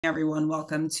Everyone,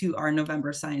 welcome to our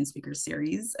November Science Speaker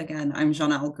Series. Again, I'm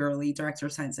Janelle Gurley, Director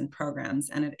of Science and Programs,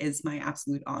 and it is my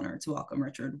absolute honor to welcome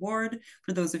Richard Ward.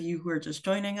 For those of you who are just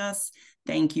joining us,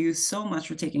 thank you so much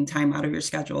for taking time out of your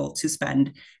schedule to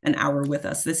spend an hour with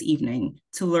us this evening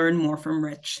to learn more from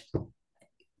Rich, to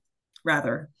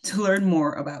learn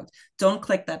more about. Don't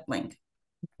click that link.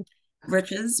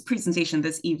 Rich's presentation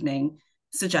this evening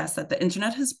suggests that the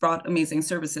internet has brought amazing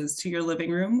services to your living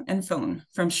room and phone,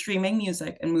 from streaming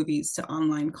music and movies to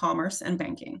online commerce and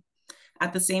banking.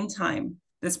 At the same time,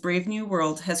 this brave new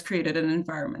world has created an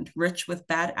environment rich with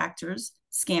bad actors,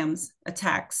 scams,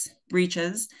 attacks,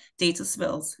 breaches, data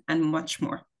spills, and much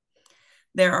more.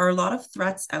 There are a lot of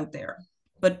threats out there,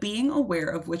 but being aware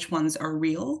of which ones are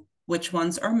real, which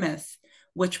ones are myth,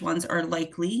 which ones are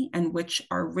likely, and which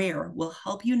are rare will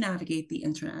help you navigate the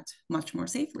internet much more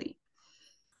safely.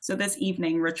 So this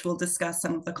evening, Rich will discuss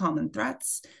some of the common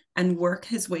threats and work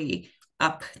his way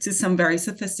up to some very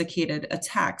sophisticated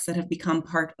attacks that have become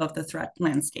part of the threat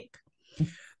landscape.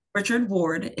 Richard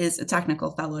Ward is a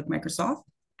technical fellow at Microsoft,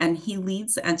 and he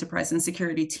leads the enterprise and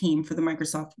security team for the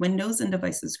Microsoft Windows and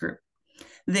Devices Group.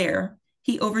 There,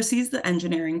 he oversees the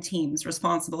engineering teams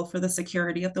responsible for the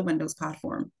security of the Windows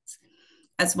platform,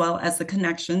 as well as the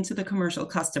connection to the commercial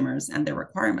customers and their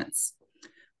requirements.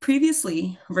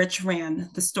 Previously, Rich ran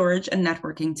the storage and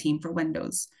networking team for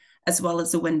Windows, as well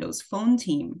as the Windows Phone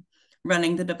team,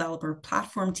 running the developer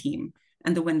platform team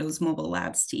and the Windows Mobile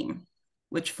Labs team,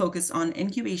 which focus on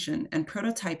incubation and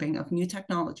prototyping of new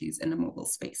technologies in the mobile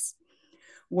space.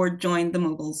 Ward joined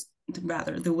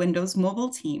the Windows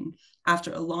Mobile team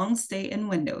after a long stay in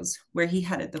Windows, where he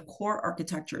headed the core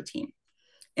architecture team.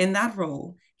 In that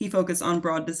role, he focused on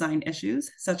broad design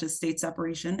issues such as state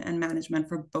separation and management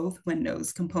for both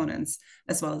Windows components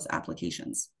as well as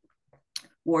applications.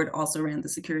 Ward also ran the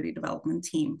security development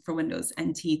team for Windows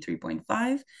NT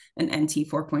 3.5 and NT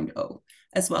 4.0,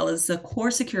 as well as the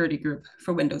core security group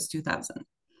for Windows 2000.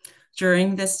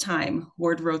 During this time,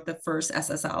 Ward wrote the first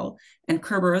SSL and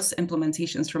Kerberos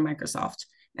implementations for Microsoft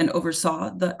and oversaw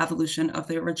the evolution of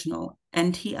the original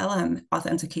NTLM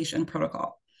authentication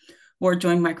protocol. Ward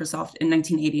joined Microsoft in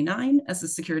 1989 as a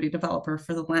security developer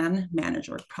for the LAN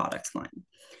Manager product line.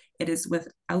 It is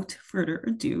without further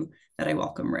ado that I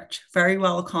welcome Rich. Very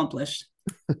well accomplished.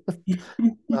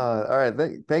 All right,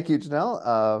 thank you, Janelle.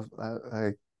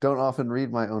 I don't often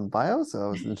read my own bio, so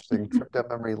it was an interesting trip down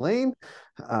memory lane.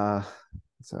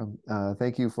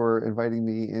 Thank you for inviting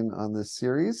me in on this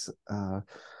series.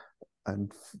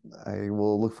 And I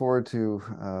will look forward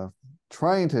to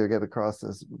trying to get across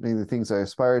as many of the things I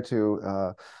aspire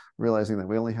to, realizing that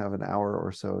we only have an hour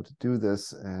or so to do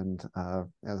this. And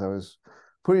as I was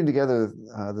putting together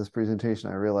this presentation,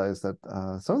 I realized that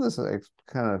some of this I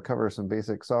kind of cover some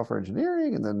basic software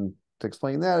engineering, and then to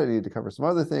explain that, I need to cover some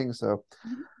other things. So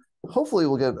hopefully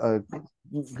we'll get a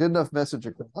good enough message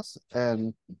across,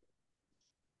 and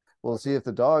we'll see if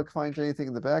the dog finds anything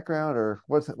in the background or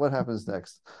what happens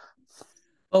next.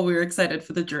 Well, we're excited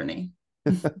for the journey.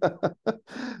 All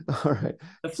right.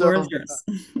 The floor is yours.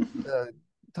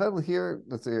 Title here,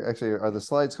 let's see, actually, are the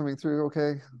slides coming through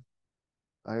okay?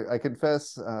 I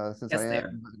confess, since Yes, I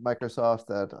am Microsoft,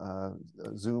 that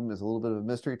Zoom is a little bit of a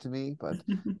mystery to me, but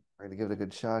I'm going to give it a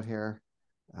good shot here.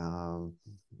 And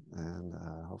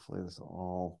hopefully this will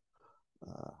all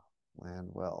land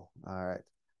well. All right.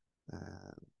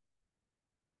 And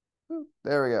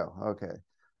there we go. Okay.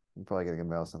 I'm probably getting a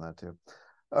mouse on that too.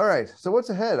 All right. So what's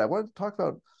ahead? I want to talk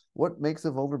about what makes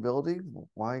a vulnerability,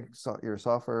 why your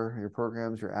software, your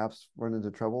programs, your apps run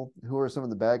into trouble. Who are some of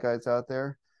the bad guys out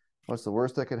there? What's the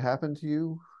worst that could happen to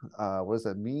you? What does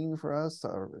that mean for us?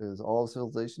 Is all of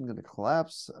civilization going to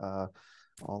collapse?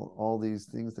 All these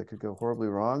things that could go horribly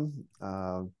wrong.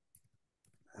 I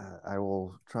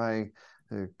will try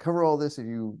to cover all this. If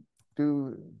you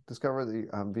do discover that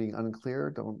I'm being unclear,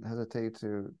 don't hesitate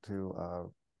to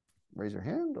raise your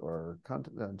hand, or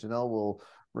Janelle will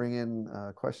bring in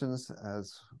questions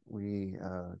as we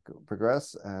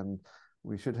progress, and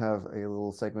we should have a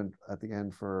little segment at the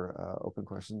end for open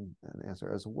question and answer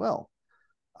as well.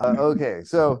 Okay,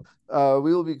 so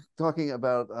we will be talking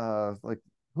about like,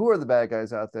 who are the bad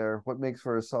guys out there? What makes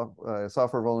for a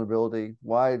software vulnerability?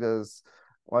 Why do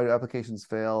applications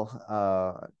fail?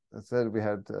 I said we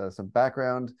had some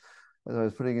background. As I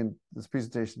was putting in this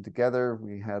presentation together,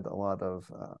 we had a lot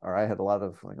of, or I had a lot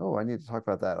of like, oh, I need to talk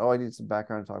about that. Oh, I need some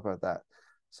background to talk about that.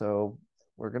 So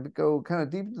we're going to go kind of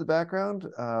deep into the background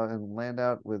and land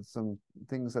out with some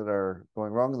things that are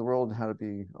going wrong in the world and how to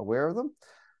be aware of them.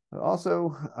 But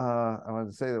also, I wanted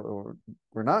to say that what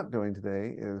we're not doing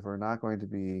today is we're not going to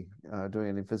be doing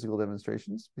any physical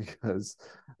demonstrations, because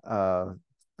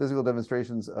physical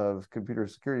demonstrations of computer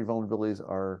security vulnerabilities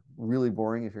are really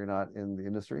boring if you're not in the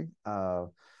industry.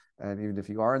 And even if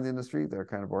you are in the industry, they're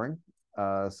kind of boring.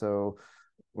 So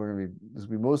this will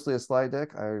be mostly a slide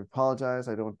deck. I apologize.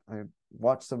 I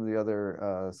watched some of the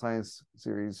other science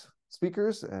series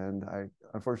speakers, and I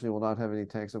unfortunately will not have any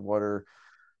tanks of water,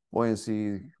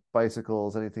 buoyancy,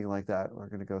 bicycles, anything like that. We're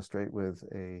going to go straight with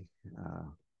a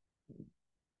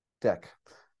deck.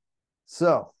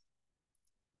 So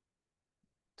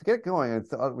to get going, I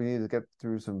thought we needed to get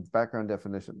through some background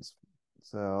definitions.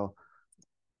 So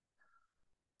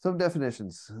some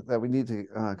definitions that we need to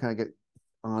kind of get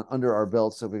under our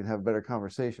belt so we can have a better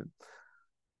conversation.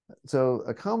 So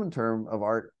a common term of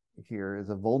art here is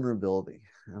a vulnerability.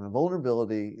 And a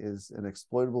vulnerability is an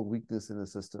exploitable weakness in a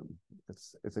system.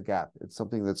 It's a gap. It's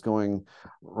something that's going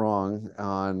wrong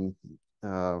on.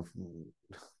 All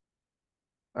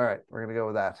right, we're going to go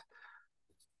with that.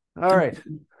 All right.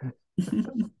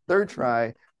 Third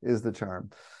try is the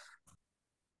charm.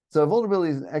 So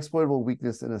vulnerability is an exploitable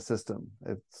weakness in a system.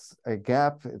 It's a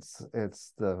gap.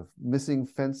 It's the missing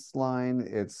fence line.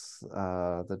 It's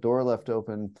the door left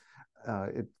open.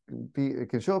 It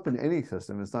can show up in any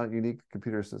system. It's not unique to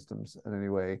computer systems in any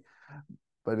way,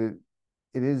 but it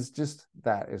is just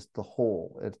that. It's the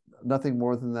whole. It's nothing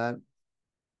more than that.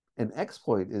 An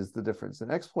exploit is the difference.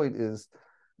 An exploit is,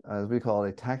 as we call it,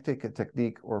 a tactic, a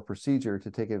technique, or a procedure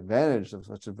to take advantage of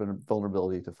such a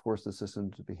vulnerability to force the system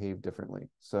to behave differently.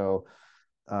 So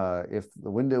if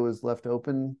the window is left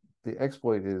open, the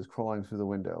exploit is crawling through the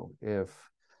window. If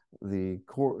the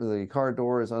car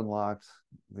door is unlocked,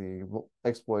 the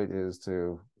exploit is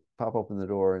to pop open the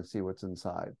door and see what's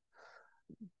inside.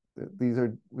 We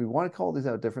want to call these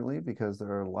out differently because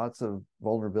there are lots of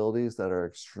vulnerabilities that are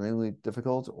extremely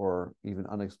difficult or even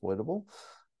unexploitable.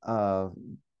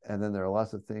 And then there are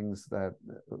lots of things that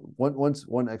once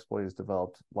one exploit is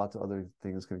developed, lots of other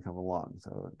things can come along.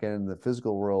 So again, in the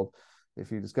physical world,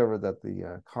 if you discover that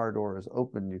the car door is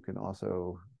open, you can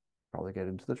also probably get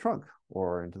into the trunk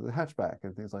or into the hatchback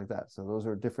and things like that. So those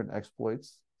are different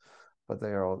exploits, but they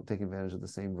are all taking advantage of the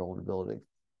same vulnerability.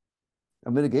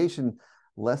 A mitigation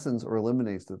lessens or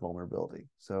eliminates the vulnerability.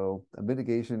 So a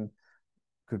mitigation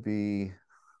could be,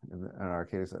 in our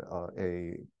case,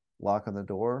 a lock on the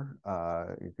door.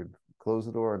 You could close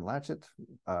the door and latch it.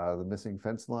 The missing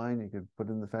fence line, you could put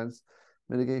in the fence.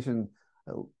 Mitigation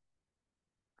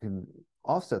can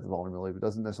offset the vulnerability, but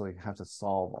doesn't necessarily have to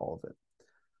solve all of it.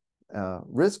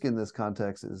 Risk in this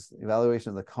context is evaluation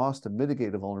of the cost to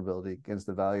mitigate a vulnerability against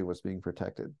the value of what's being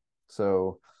protected.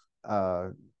 So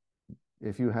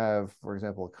if you have, for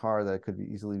example, a car that could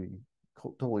be easily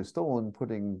totally stolen,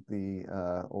 putting the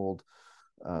old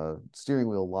steering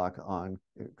wheel lock on,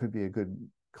 it could be a good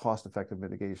cost-effective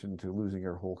mitigation to losing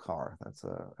your whole car. That's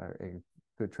a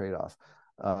good trade-off.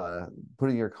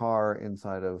 Putting your car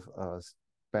inside of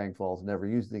bank vaults, never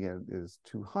using it, is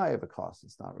too high of a cost.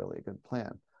 It's not really a good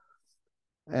plan.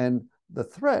 And the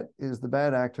threat is the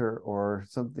bad actor or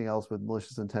something else with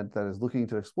malicious intent that is looking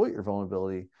to exploit your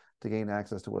vulnerability to gain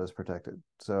access to what is protected.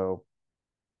 So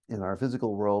in our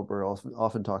physical world, we're also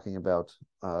often talking about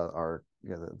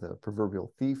the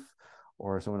proverbial thief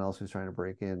or someone else who's trying to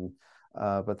break in.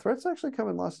 But threats actually come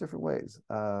in lots of different ways.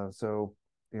 So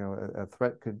a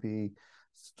threat could be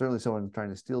certainly someone trying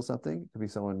to steal something. It could be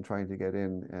someone trying to get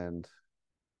in and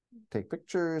take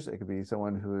pictures. It could be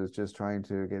someone who is just trying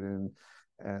to get in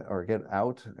or get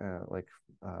out,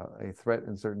 a threat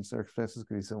in certain circumstances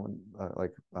could be someone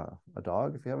like a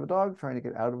dog. If you have a dog trying to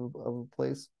get out of a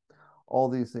place, all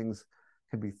these things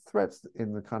can be threats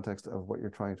in the context of what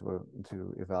you're trying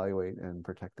to evaluate and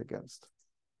protect against.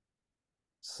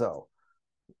 So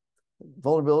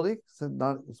vulnerability is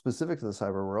not specific to the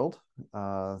cyber world.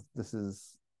 This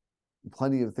is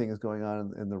plenty of things going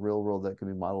on in the real world that can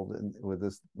be modeled with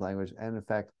this language. And in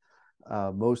fact,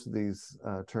 most of these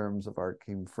terms of art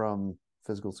came from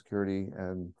physical security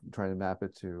and trying to map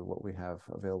it to what we have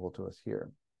available to us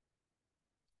here.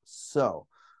 So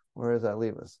where does that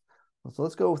leave us? So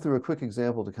let's go through a quick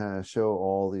example to kind of show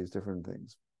all these different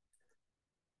things.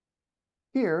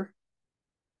 Here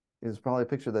is probably a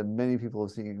picture that many people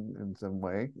have seen in some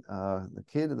way. The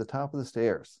kid at the top of the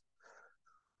stairs.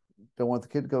 Don't want the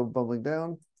kid to go bumbling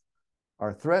down.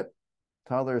 Our threat,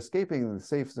 toddler escaping the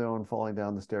safe zone, falling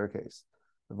down the staircase.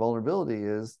 The vulnerability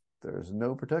is there's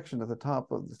no protection at the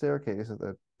top of the staircase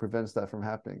that prevents that from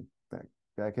happening.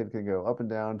 That kid can go up and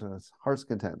down to his heart's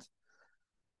content.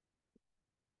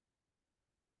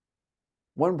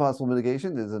 One possible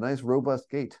mitigation is a nice robust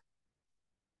gate.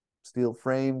 Steel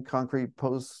frame, concrete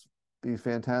posts, be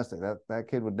fantastic. That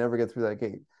kid would never get through that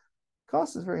gate.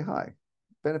 Cost is very high.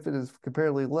 benefit is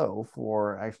comparatively low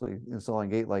for actually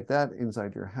installing a gate like that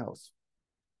inside your house.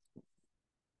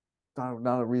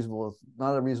 Not a reasonable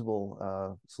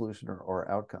solution or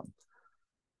outcome.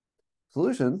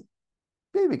 Solution: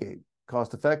 baby gate,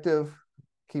 cost effective,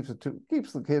 keeps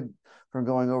the kid from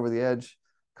going over the edge,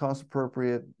 cost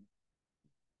appropriate,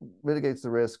 mitigates the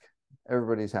risk,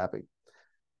 everybody's happy,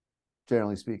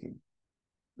 generally speaking.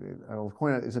 I will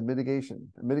point out, is a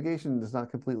mitigation. Mitigation does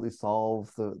not completely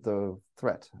solve the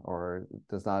threat, or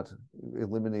does not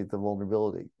eliminate the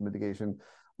vulnerability. Mitigation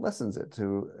lessens it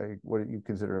to what you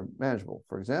consider manageable.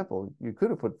 For example, you could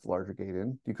have put the larger gate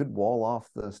in, you could wall off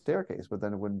the staircase, but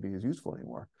then it wouldn't be as useful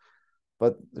anymore.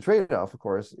 But the trade-off, of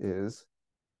course, is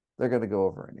they're going to go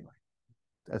over anyway.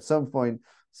 At some point,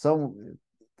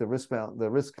 the risk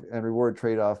and reward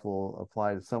trade-off will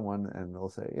apply to someone, and they'll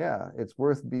say, yeah, it's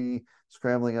worth me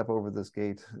scrambling up over this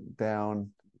gate,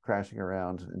 down, crashing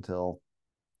around until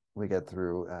we get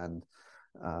through. And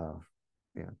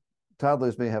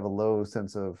toddlers may have a low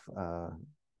sense of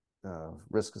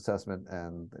risk assessment,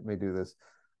 and they may do this.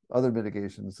 Other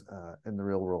mitigations in the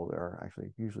real world are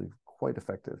actually usually quite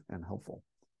effective and helpful.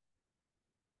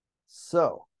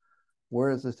 So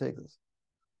where does this take us?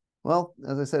 Well,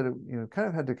 as I said, kind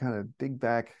of had to dig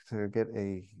back to get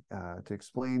to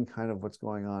explain kind of what's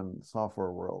going on in the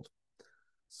software world.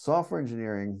 Software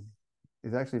engineering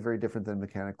is actually very different than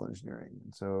mechanical engineering.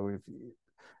 So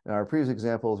in our previous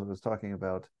examples, it was talking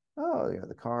about,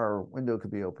 the car window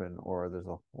could be open, or there's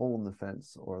a hole in the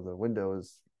fence, or the window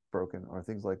is broken, or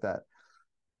things like that.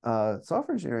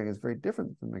 Software engineering is very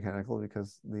different than mechanical,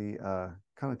 because the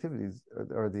connectivities,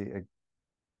 or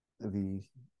the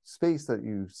space that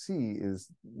you see is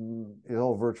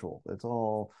all virtual. It's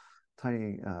all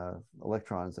tiny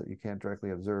electrons that you can't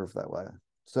directly observe that way.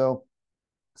 So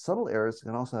subtle errors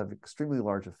can also have extremely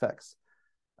large effects.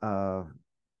 A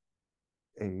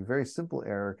very simple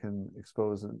error can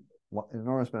expose an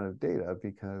enormous amount of data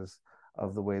because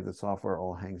of the way the software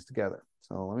all hangs together.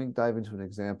 So let me dive into an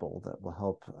example that will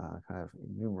help kind of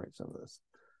enumerate some of this.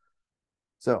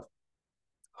 So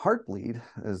Heartbleed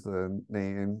is the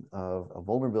name of a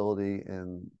vulnerability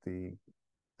in the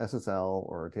SSL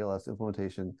or TLS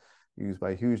implementation used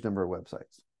by a huge number of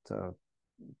websites. So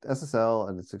SSL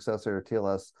and its successor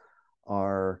TLS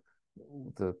are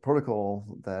the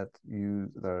protocol that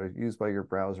are used by your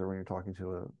browser when you're talking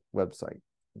to a website.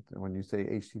 When you say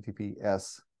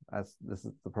HTTPS, this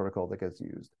is the protocol that gets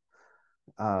used.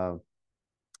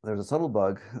 There's a subtle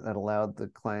bug that allowed the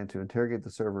client to interrogate the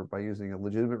server by using a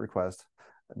legitimate request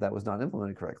that was not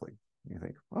implemented correctly. You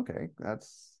think, okay,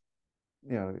 that's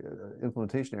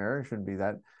implementation error, shouldn't be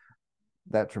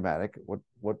that traumatic.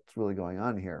 What's really going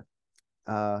on here?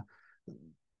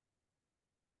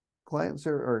 Clients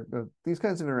these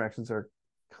kinds of interactions are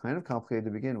kind of complicated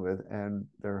to begin with, and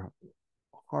they're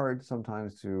hard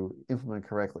sometimes to implement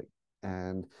correctly.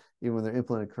 And even when they're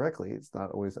implemented correctly, it's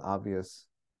not always obvious,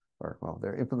 or well,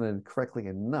 they're implemented correctly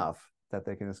enough that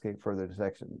they can escape further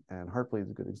detection. And Heartbleed is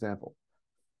a good example.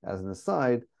 As an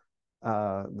aside,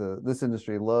 this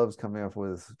industry loves coming up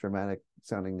with dramatic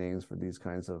sounding names for these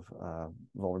kinds of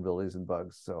vulnerabilities and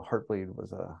bugs. So Heartbleed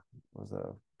was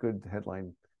a good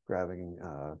headline grabbing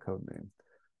code name.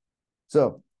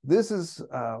 So this is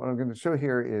what I'm going to show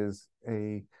here is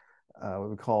what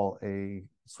we call a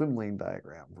swim lane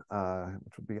diagram,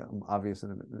 which will be obvious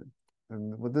in a minute.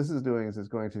 And what this is doing is it's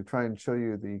going to try and show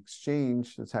you the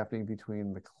exchange that's happening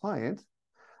between the client.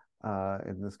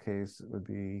 In this case, it would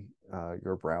be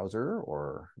your browser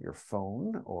or your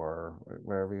phone or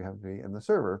wherever you have to be, and the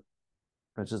server,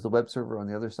 which is the web server on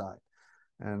the other side.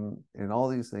 And in all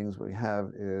these things, what we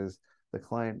have is the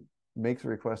client makes a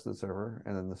request to the server,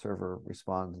 and then the server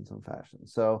responds in some fashion.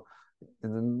 So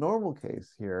in the normal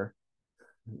case here,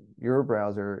 your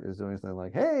browser is doing something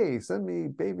like, hey, send me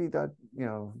baby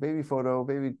photo,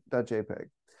 baby.jpg.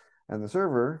 And the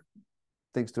server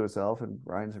thinks to itself and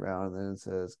grinds around, and then it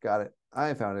says, got it,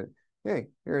 I found it. Hey,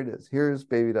 here it is. Here's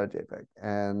baby.jpg.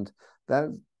 And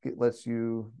that lets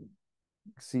you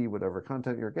see whatever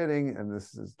content you're getting. And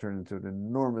this is turned into an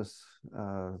enormous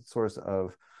source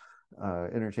of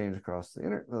interchange across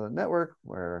the network,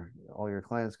 where all your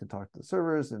clients can talk to the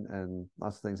servers, and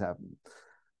lots of things happen.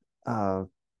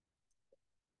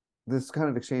 This kind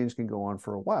of exchange can go on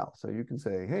for a while. So you can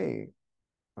say, hey,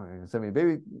 send me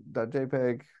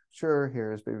baby.jpg. Sure,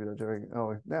 here's baby.jpg.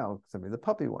 Oh, now send me the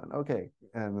puppy one. Okay.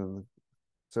 And then the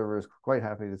server is quite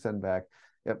happy to send back,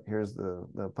 yep, here's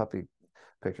the puppy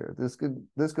picture.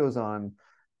 This goes on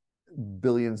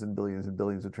billions and billions and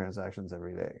billions of transactions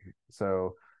every day.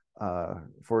 So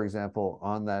for example,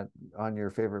 on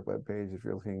your favorite web page, if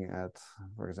you're looking at,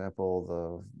 for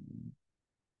example,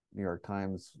 New York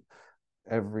Times,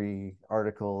 every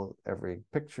article, every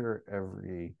picture,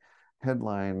 every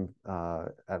headline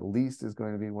at least is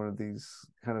going to be one of these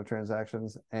kind of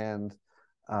transactions. And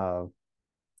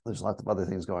there's lots of other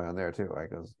things going on there too, right?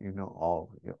 Because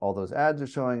all those ads are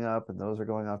showing up, and those are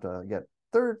going off to get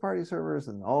third-party servers,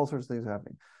 and all sorts of things are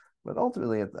happening. But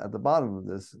ultimately, at the bottom of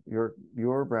this,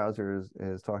 your browser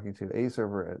is talking to a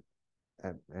server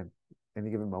at any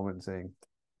given moment and saying,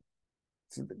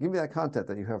 give me that content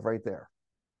that you have right there.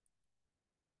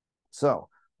 So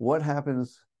what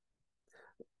happens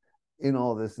in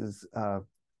all this is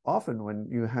often when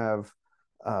you have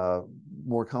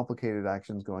more complicated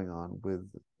actions going on with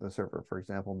the server. For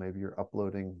example, maybe you're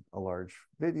uploading a large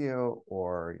video,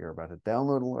 or you're about to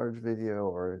download a large video,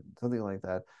 or something like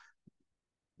that.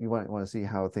 You want to see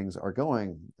how things are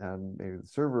going, and maybe the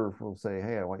server will say,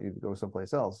 hey, I want you to go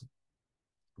someplace else.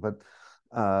 But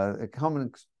a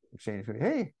common exchange could be,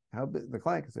 hey, the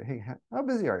client can say, hey, how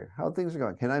busy are you? How things are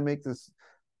going? Can I make this?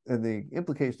 And the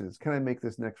implication is, can I make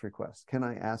this next request? Can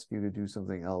I ask you to do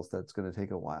something else that's going to take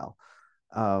a while?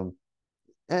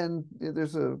 And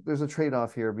there's a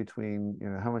trade-off here between,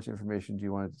 how much information do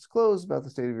you want to disclose about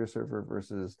the state of your server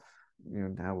versus,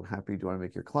 how happy do you want to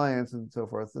make your clients and so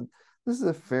forth. And this is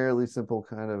a fairly simple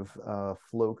kind of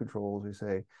flow control, as we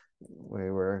say,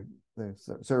 where the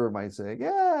server might say,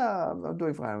 yeah, I'm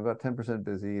doing fine. I'm about 10%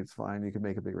 busy. It's fine. You can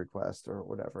make a big request or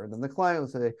whatever. And then the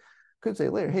client could say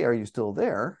later, hey, are you still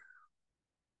there?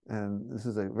 And this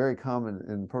is a very common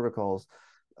in protocols.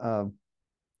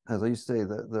 As I used to say,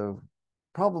 the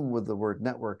problem with the word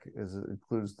network is it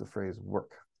includes the phrase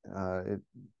work. It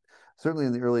certainly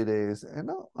in the early days, and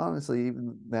honestly,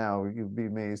 even now, you'd be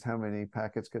amazed how many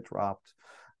packets get dropped,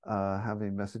 how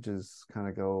many messages kind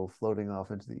of go floating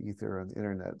off into the ether on the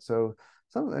internet. So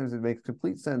sometimes it makes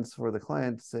complete sense for the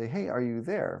client to say, hey, are you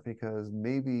there? Because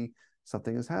maybe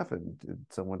something has happened. Did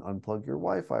someone unplug your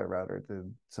Wi-Fi router?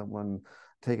 Did someone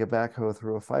take a backhoe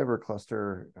through a fiber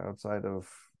cluster outside of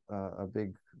a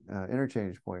big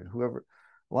interchange point? Whoever,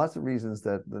 lots of reasons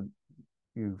that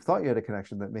you thought you had a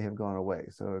connection that may have gone away.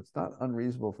 So it's not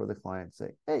unreasonable for the client to say,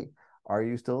 hey, are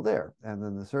you still there? And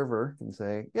then the server can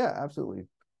say, yeah, absolutely.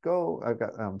 Go, I've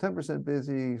got 10%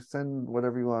 busy, send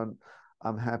whatever you want.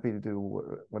 I'm happy to do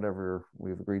whatever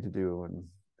we've agreed to do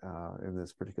in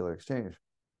this particular exchange.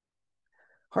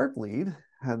 Heartbleed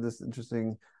had this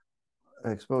interesting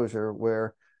exposure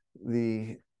where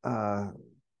the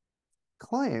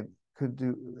client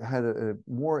had a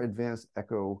more advanced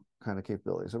echo kind of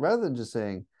capability. So rather than just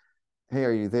saying, hey,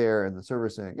 are you there? And the server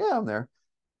saying, yeah, I'm there.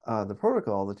 The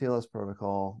protocol, the TLS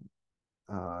protocol,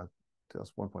 TLS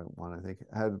 1.1, I think,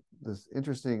 had this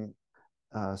interesting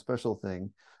special thing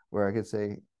where I could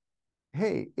say,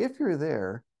 hey, if you're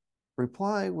there,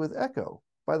 reply with echo.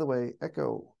 By the way,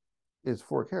 echo is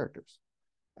 4 characters.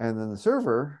 And then the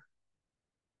server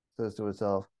says to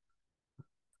itself,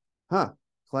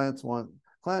 clients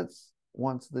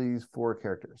wants these 4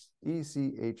 characters,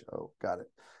 ECHO, got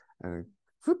it. And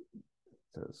it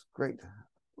says, great.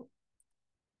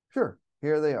 Sure,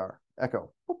 here they are,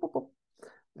 echo.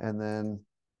 And then,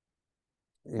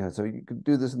 so you could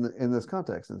do this in this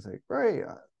context and say, great,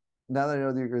 now that I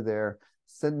know that you're there,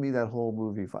 send me that whole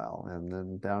movie file. And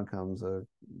then down comes a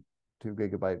 2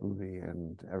 gigabyte movie,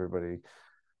 and everybody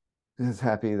is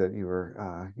happy that you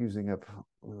were using up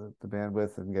the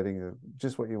bandwidth and getting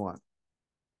just what you want.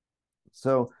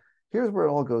 So here's where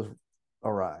it all goes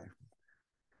awry.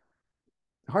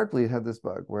 Heartbleed had this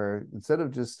bug where instead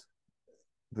of just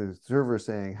the server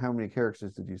saying, how many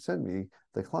characters did you send me,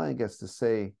 the client gets to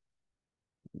say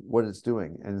what it's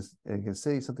doing, and it can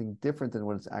say something different than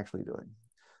what it's actually doing.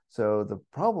 So the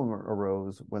problem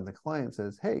arose when the client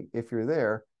says, hey, if you're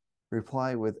there,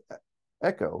 reply with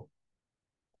echo,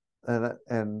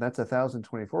 and that's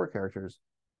 1,024 characters,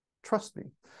 trust me.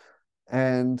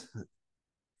 And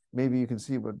maybe you can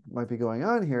see what might be going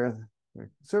on here. The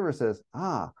server says,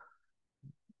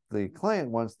 the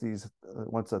client wants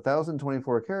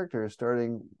 1,024 characters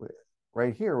starting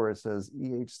right here where it says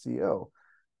EHCO.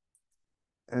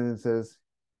 And it says,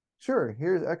 sure,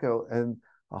 here's echo, and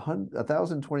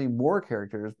 1,020 more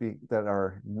characters that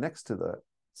are next to the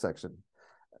section.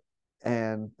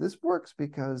 And this works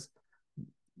because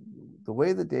the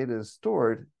way the data is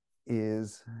stored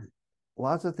is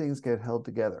lots of things get held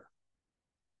together.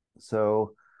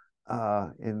 So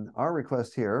in our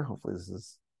request here, hopefully this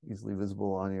is easily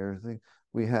visible on your thing,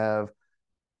 we have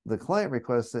the client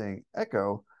request saying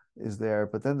echo is there,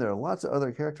 but then there are lots of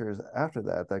other characters after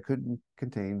that could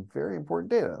contain very important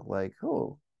data, like,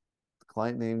 the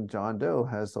client named John Doe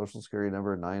has social security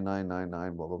number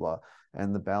 9999, blah, blah, blah,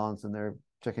 and the balance in their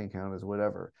checking account is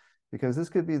whatever. because this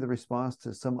could be the response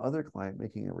to some other client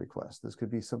making a request. This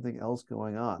could be something else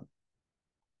going on.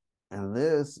 And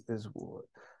this is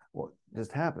what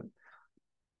just happened.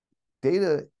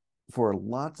 Data for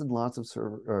lots and lots of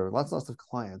lots of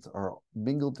clients are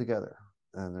mingled together.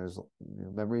 And there's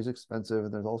memory is expensive,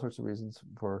 and there's all sorts of reasons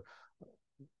for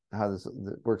how this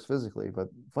works physically. But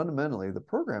fundamentally, the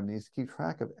program needs to keep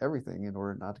track of everything in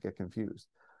order not to get confused.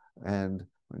 And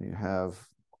when you have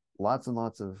lots and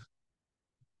lots of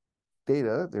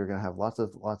data, they're going to have lots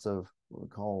of what we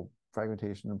call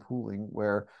fragmentation and pooling,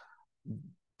 where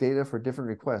data for different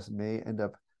requests may end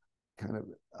up kind of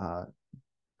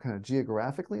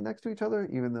geographically next to each other,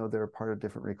 even though they're part of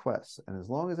different requests. And as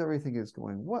long as everything is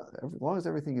going well, as long as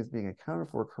everything is being accounted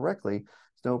for correctly,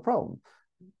 it's no problem.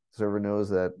 The server knows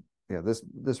that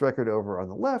this record over on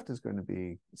the left is going to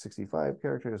be 65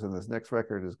 characters, and this next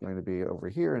record is going to be over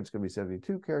here, and it's going to be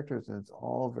 72 characters, and it's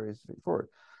all very straightforward.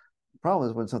 The problem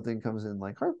is when something comes in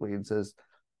like Heartbleed and says,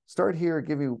 start here,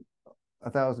 give me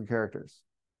 1,000 characters.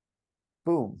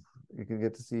 Boom, you can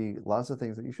get to see lots of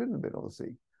things that you shouldn't have been able to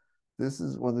see. This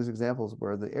is one of those examples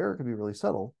where the error can be really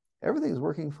subtle. Everything is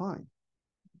working fine.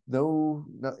 No,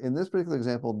 in this particular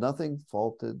example, nothing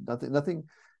faulted, nothing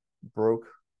broke.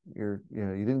 You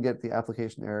didn't get the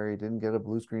application error, you didn't get a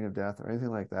blue screen of death or anything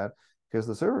like that, because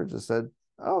the server just said,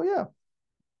 oh yeah,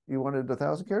 you wanted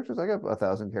 1,000 characters? I got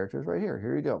 1,000 characters right here.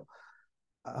 Here you go.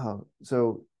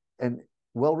 And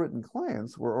well-written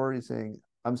clients were already saying,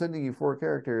 I'm sending you 4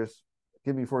 characters,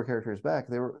 give me 4 characters back.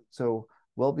 They were so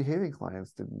well-behaving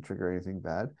clients didn't trigger anything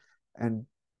bad, and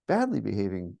badly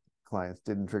behaving clients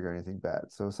didn't trigger anything bad.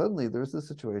 So suddenly there's this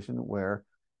situation where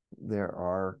there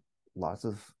are lots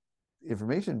of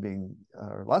information being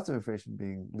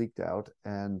leaked out,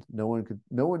 and no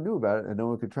one knew about it, and no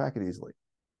one could track it easily.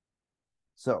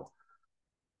 So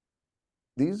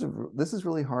this is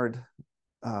really hard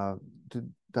to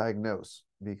diagnose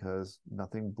because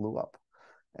nothing blew up.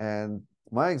 And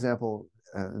my example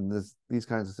in these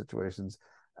kinds of situations,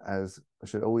 as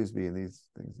should always be in these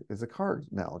things, is a car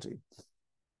analogy.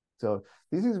 So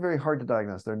these things are very hard to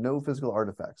diagnose. There are no physical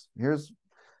artifacts. Here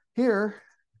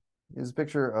is a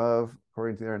picture of,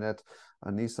 according to the internet,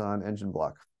 a Nissan engine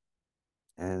block.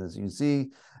 And as you can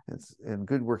see, it's in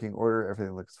good working order.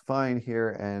 Everything looks fine here.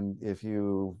 And if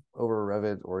you over rev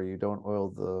it, or you don't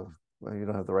you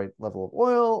don't have the right level of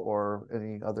oil, or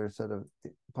any other set of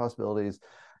possibilities,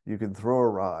 you can throw a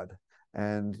rod.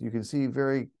 And you can see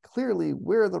very clearly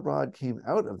where the rod came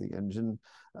out of the engine.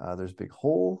 There's a big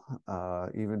hole,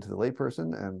 even to the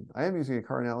layperson. And I am using a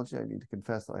car analogy. I need to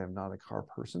confess that I am not a car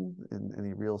person in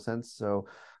any real sense. So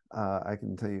I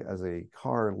can tell you, as a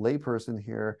car layperson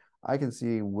here, I can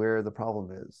see where the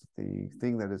problem is. The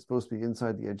thing that is supposed to be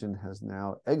inside the engine has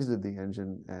now exited the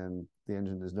engine, and the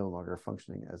engine is no longer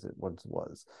functioning as it once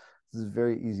was. This is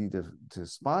very easy to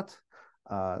spot.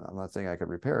 I'm not saying I could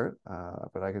repair it,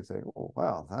 but I could say, oh,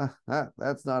 wow,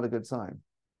 that's not a good sign.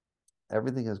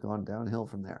 Everything has gone downhill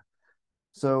from there.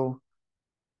 So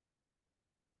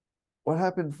what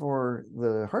happened for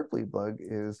the Heartbleed bug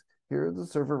is, here's the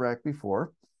server rack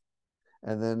before,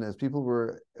 and then as people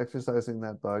were exercising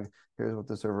that bug, here's what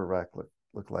the server rack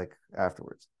looked like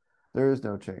afterwards. There is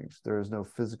no change. There is no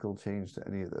physical change to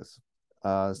any of this.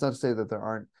 It's not to say that there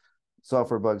aren't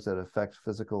software bugs that affect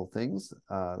physical things.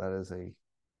 That has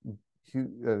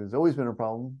always been a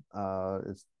problem.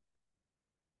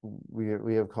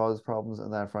 We have caused problems on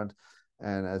that front,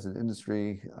 and as an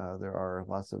industry, there are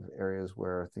lots of areas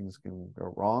where things can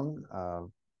go wrong.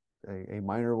 A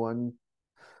minor one,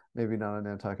 maybe not in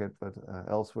Nantucket, but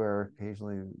elsewhere,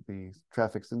 occasionally the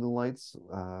traffic signal lights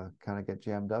kind of get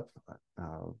jammed up.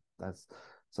 That's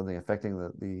something affecting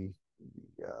the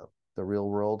real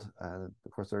world. And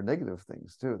of course, there are negative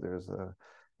things too. There's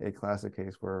a classic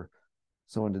case where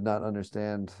someone did not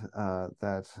understand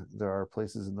that there are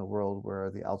places in the world where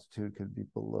the altitude could be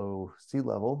below sea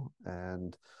level.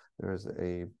 And there's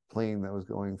a plane that was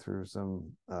going through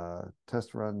some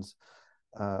test runs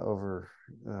over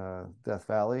Death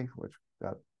Valley, which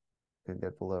can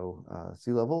get below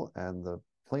sea level, and the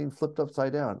plane flipped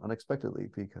upside down unexpectedly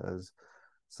because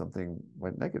something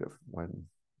went negative when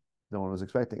no one was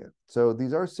expecting it. So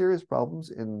these are serious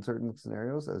problems in certain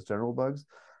scenarios as general bugs,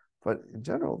 but in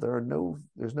general,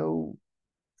 there's no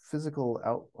physical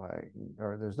outline,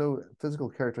 or there's no physical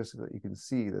characteristic that you can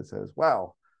see that says,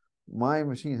 wow, my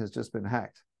machine has just been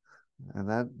hacked. And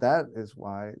that is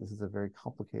why this is a very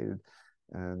complicated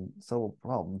and subtle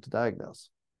problem to diagnose.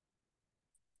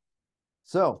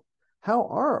 So how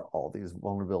are all these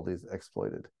vulnerabilities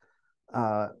exploited?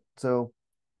 So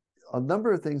a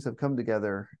number of things have come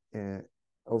together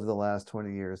over the last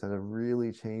 20 years that have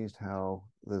really changed how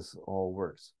this all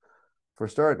works. For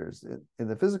starters, in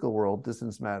the physical world,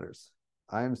 distance matters.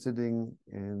 I'm sitting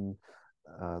in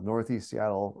Northeast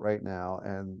Seattle right now,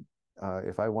 and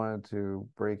if I wanted to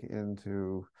break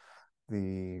into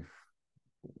the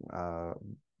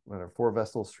whatever 4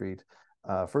 Vestal Street,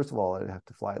 first of all, I'd have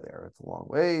to fly there. It's a long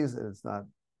ways. It's not.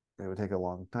 It would take a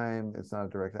long time. It's not a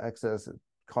direct access. It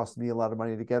costs me a lot of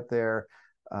money to get there.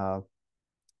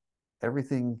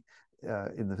 Everything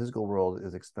in the physical world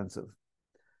is expensive.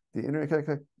 The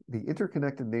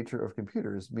interconnected nature of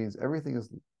computers means everything is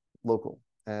local.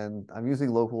 And I'm using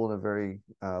local in a very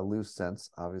loose sense,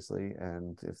 obviously.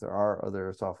 And if there are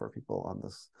other software people on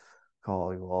this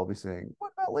call, you will all be saying,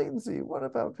 what about latency? What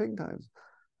about ping times?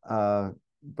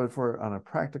 But on a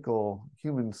practical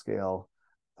human scale,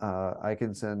 I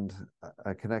can send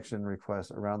a connection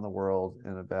request around the world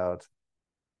in about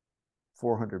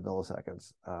 400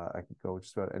 milliseconds. I can go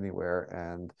just about anywhere,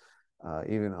 and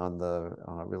even on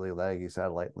a really laggy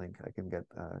satellite link, I can get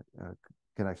a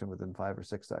connection within 5 or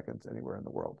 6 seconds anywhere in the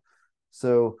world.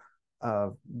 So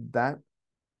that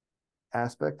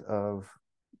aspect of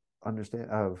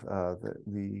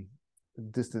the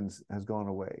distance has gone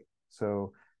away.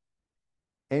 So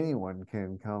anyone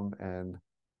can come and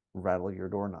rattle your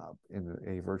doorknob in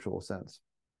a virtual sense.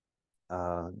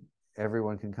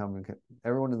 Everyone can come and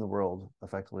everyone in the world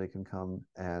effectively can come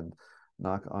and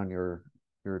knock on your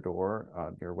door,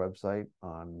 on your website,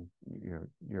 on your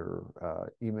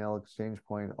email exchange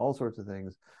point, all sorts of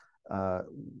things,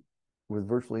 with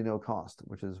virtually no cost,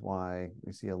 which is why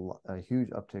we see a huge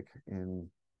uptick in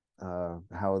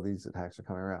how these attacks are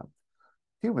coming around.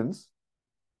 Humans,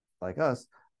 like us,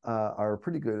 are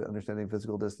pretty good at understanding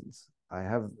physical distance.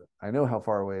 I know how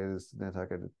far away it is to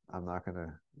Nantucket. I'm not going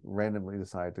to randomly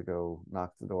decide to go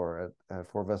knock the door at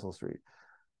 4 Vessel Street.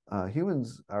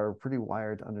 Humans are pretty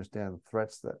wired to understand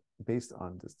threats that based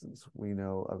on distance. We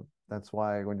know that's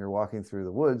why when you're walking through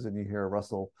the woods and you hear a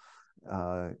rustle,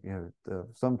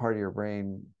 some part of your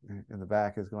brain in the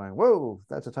back is going, "Whoa,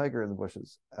 that's a tiger in the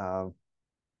bushes."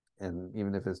 And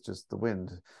even if it's just the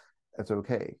wind, it's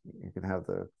okay. You can have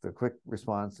the quick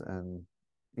response, and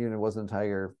even if it wasn't a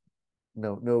tiger,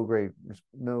 no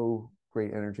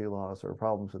great energy loss or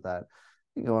problems with that.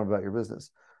 You can go on about your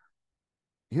business.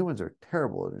 Humans are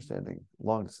terrible at understanding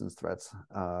long distance threats,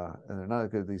 and they're not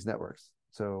as good at these networks.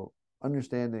 So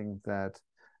understanding that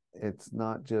it's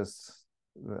not just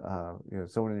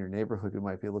someone in your neighborhood who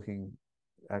might be looking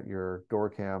at your door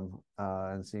cam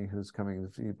and seeing who's coming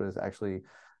to see you, but it's actually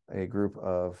a group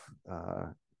of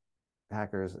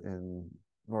hackers in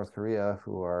North Korea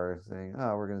who are saying,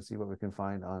 "Oh, we're going to see what we can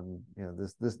find on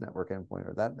this network endpoint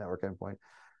or that network endpoint."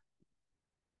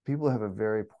 People have a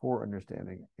very poor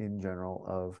understanding in general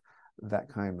of that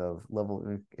kind of level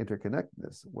of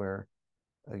interconnectedness, where,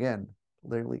 again,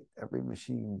 literally every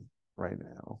machine right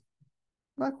now,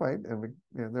 not quite, and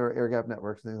there are air gap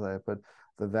networks and things like that, but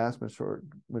the vast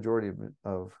majority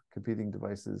of competing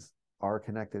devices are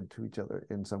connected to each other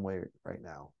in some way right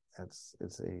now.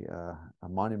 It's a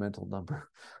monumental number.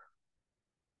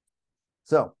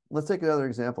 So let's take another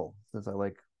example, since I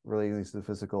like relating these to the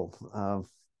physical.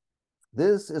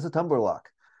 This is a tumbler lock.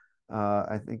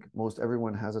 I think most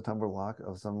everyone has a tumbler lock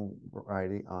of some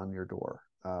variety on your door.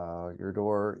 Your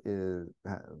door you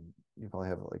probably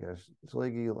have like a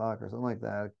Schlage lock or something like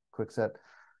that, quick set.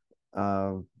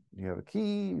 You have a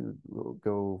key,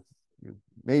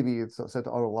 maybe it's set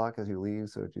to auto lock as you leave,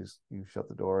 so you shut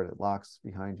the door and it locks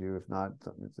behind you. If not,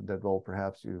 it's a deadbolt,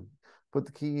 perhaps. You put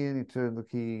the key in, you turn the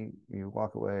key, you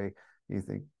walk away, you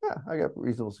think, yeah, I got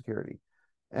reasonable security.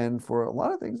 And for a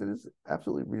lot of things, it is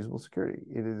absolutely reasonable security.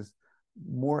 It is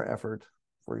more effort,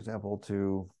 for example,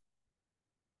 to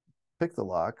pick the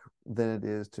lock than it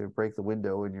is to break the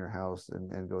window in your house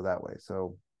and go that way.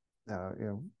 So,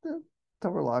 the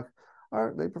tumbler lock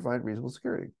they provide reasonable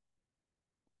security.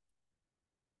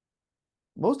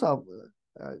 Most of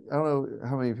I don't know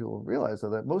how many people realize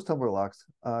though that most tumbler locks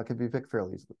can be picked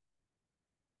fairly easily.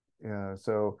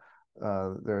 So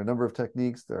there are a number of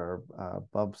techniques. There are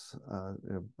bumps,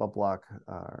 bump lock,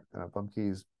 bump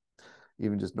keys,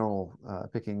 even just normal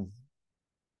picking.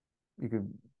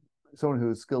 Someone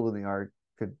who is skilled in the art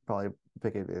could probably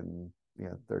pick it in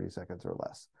 30 seconds or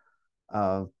less.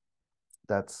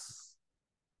 That's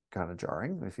kind of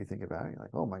jarring if you think about it. You're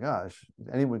like, oh my gosh,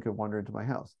 anyone could wander into my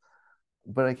house,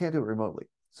 but I can't do it remotely.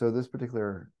 So this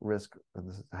particular risk and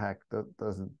this hack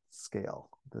doesn't scale.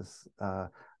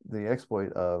 The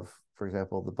exploit of, for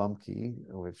example, the bump key,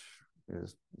 which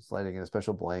is sliding in a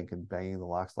special blank and banging the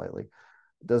lock slightly,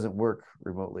 doesn't work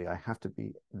remotely. I have to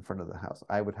be in front of the house.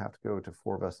 I would have to go to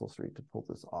 4 Vessel Street to pull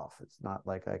this off. It's not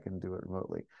like I can do it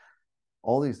remotely.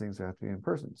 All these things have to be in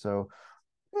person. So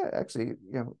yeah, actually,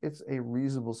 it's a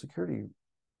reasonable security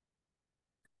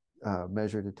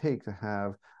measure to take to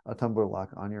have a tumbler lock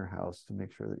on your house to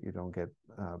make sure that you don't get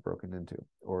broken into,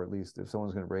 or at least if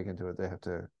someone's going to break into it, they have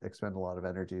to expend a lot of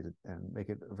energy and make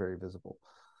it very visible.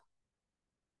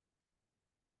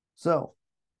 So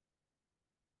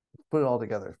put it all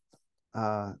together.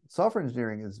 Software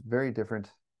engineering is very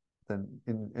different than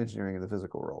in engineering in the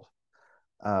physical world.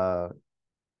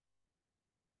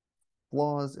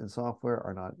 Flaws in software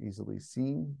are not easily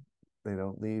seen. They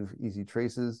don't leave easy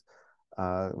traces.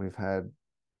 We've had,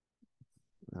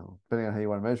 depending on how you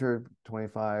want to measure,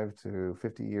 25 to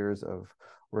 50 years of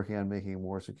working on making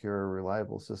more secure,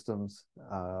 reliable systems.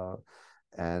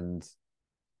 And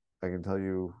I can tell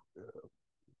you,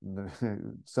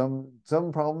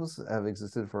 some problems have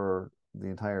existed for the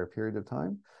entire period of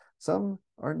time. Some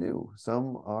are new.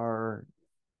 Some are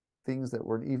things that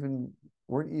weren't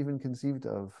even conceived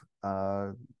of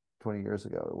 20 years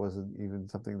ago. It wasn't even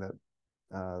something that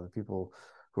the people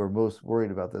who are most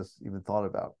worried about this even thought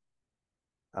about.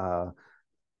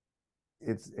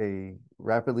 It's a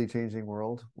rapidly changing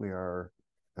world. We are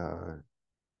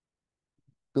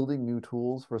building new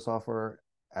tools for software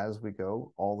as we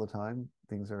go all the time.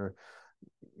 Things are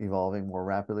evolving more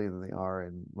rapidly than they are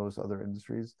in most other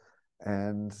industries.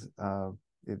 And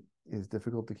it is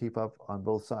difficult to keep up on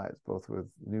both sides, both with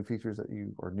new features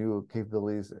or new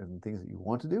capabilities and things that you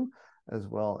want to do, as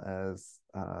well as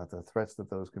the threats that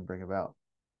those can bring about.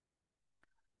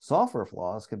 Software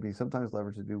flaws can be sometimes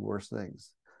leveraged to do worse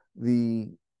things. The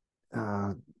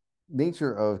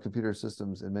nature of computer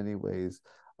systems in many ways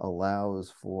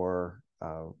allows for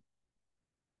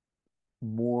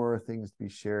more things to be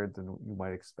shared than you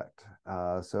might expect.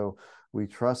 So we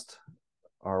trust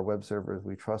our web servers,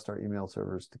 we trust our email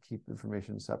servers to keep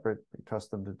information separate. We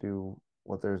trust them to do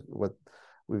what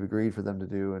we've agreed for them to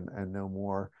do and no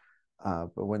more.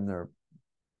 But when there are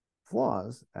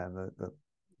flaws and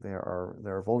there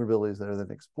are vulnerabilities that are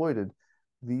then exploited,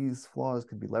 these flaws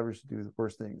can be leveraged to do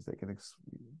worse things. They can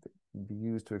be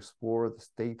used to explore the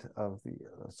state of the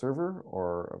server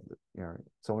or of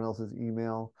someone else's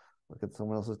email, look at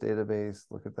someone else's database,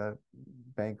 look at that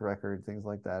bank record, things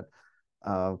like that.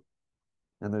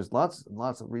 And there's lots and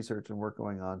lots of research and work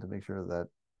going on to make sure that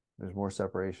there's more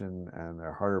separation and there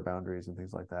are harder boundaries and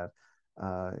things like that.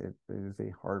 It is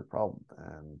a hard problem,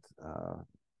 and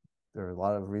there are a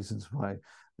lot of reasons why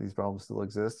these problems still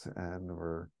exist, and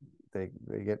they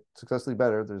get successfully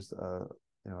better. There's a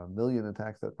million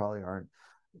attacks that probably aren't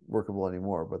workable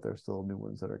anymore, but there's still new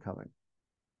ones that are coming.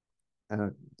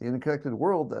 And the interconnected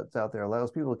world that's out there allows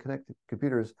people to connect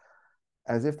computers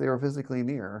as if they were physically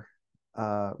near,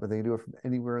 but they can do it from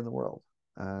anywhere in the world.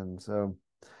 And so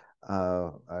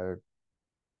I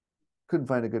couldn't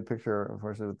find a good picture.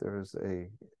 Unfortunately, there was a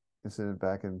incident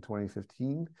back in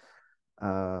 2015,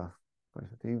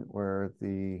 where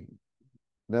the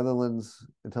Netherlands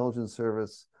intelligence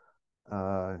service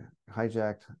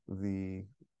hijacked the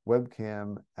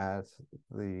webcam at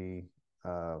the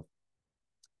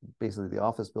basically the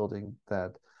office building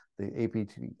that the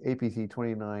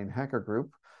APT29 hacker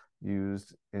group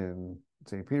used in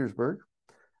St. Petersburg,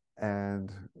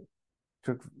 and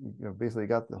basically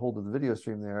got the hold of the video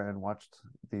stream there and watched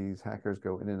these hackers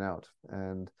go in and out.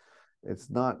 And it's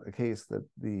not a case that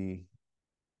the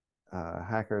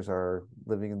hackers are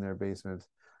living in their basement,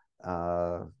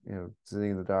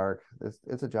 sitting in the dark.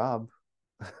 It's a job.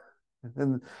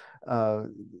 And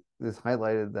this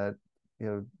highlighted that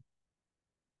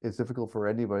it's difficult for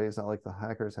anybody. It's not like the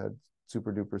hackers had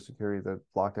super duper security that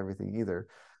blocked everything either.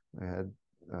 They had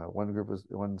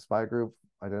one spy group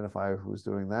identify who was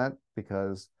doing that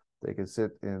because they could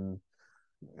sit in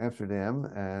Amsterdam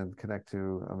and connect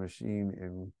to a machine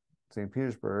in St.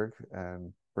 Petersburg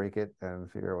and break it and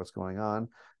figure out what's going on. At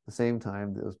the same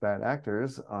time, those bad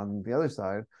actors on the other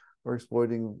side were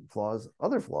exploiting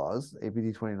other flaws.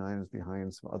 APT29 is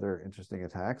behind some other interesting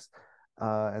attacks,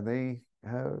 and they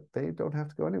don't have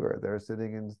to go anywhere. They're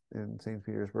sitting in St.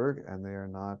 Petersburg, and they are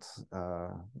not.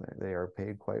 They are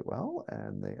paid quite well,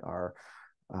 and they are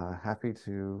happy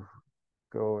to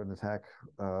go and attack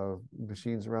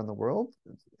machines around the world.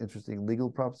 It's an interesting legal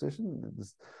proposition.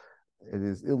 It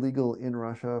is illegal in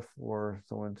Russia for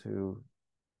someone to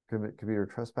commit computer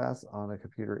trespass on a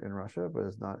computer in Russia, but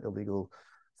it's not illegal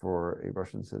for a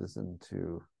Russian citizen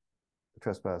to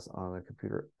trespass on a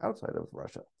computer outside of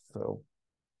Russia. So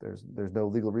there's no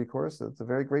legal recourse. It's a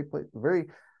very great place, very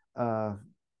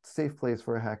safe place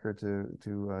for a hacker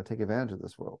to take advantage of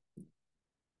this world.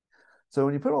 So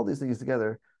when you put all these things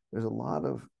together, there's a lot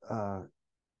of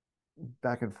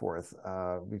back and forth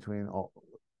between all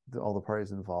the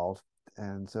parties involved.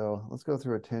 And so let's go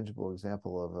through a tangible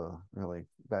example of a really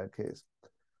bad case.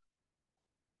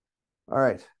 All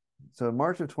right. So in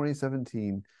March of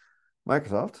 2017,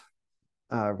 Microsoft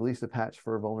released a patch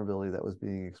for a vulnerability that was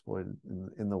being exploited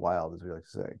in the wild, as we like to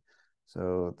say.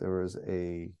 So there was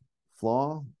a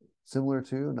flaw similar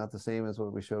to, not the same as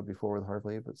what we showed before with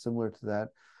Heartbleed, but similar to that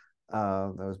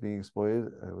that was being exploited.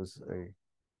 It was a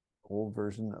old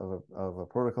version of a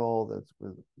protocol that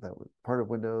was part of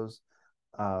Windows.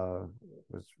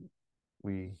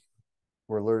 We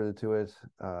were alerted to it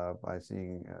by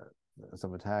seeing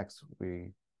some attacks.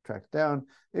 We tracked it down,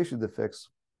 issued the fix,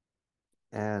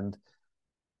 and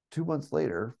 2 months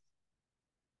later,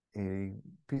 a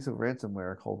piece of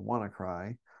ransomware called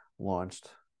WannaCry launched,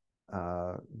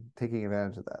 taking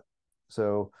advantage of that.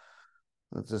 So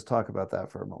let's just talk about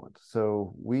that for a moment.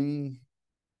 So we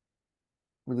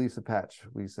release a patch.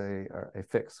 We say, or a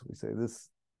fix. We say this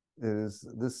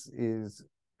is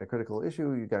a critical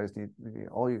issue. You guys need,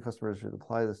 all your customers should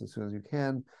apply this as soon as you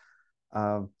can.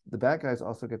 The bad guys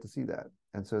also get to see that,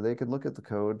 and so they can look at the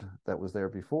code that was there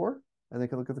before, and they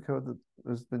can look at the code that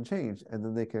has been changed, and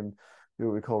then they can do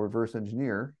what we call reverse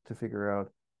engineer to figure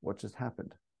out what just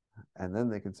happened, and then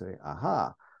they can say,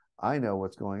 "Aha, I know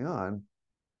what's going on.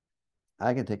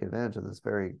 I can take advantage of this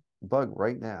very bug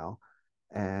right now,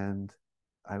 and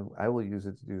I will use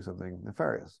it to do something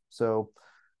nefarious." So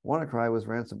WannaCry was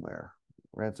ransomware.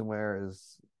 Ransomware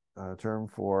is a term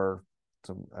for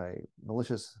a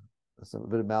malicious, some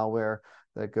bit of malware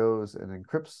that goes and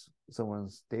encrypts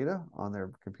someone's data on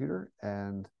their computer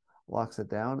and locks it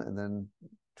down, and then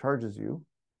charges you.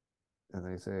 And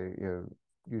they say,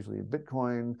 usually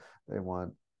Bitcoin, they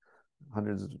want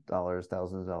hundreds of dollars,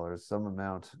 thousands of dollars, some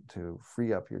amount to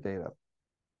free up your data.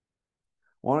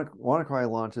 WannaCry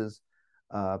launches,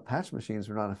 patch machines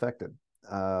were not affected.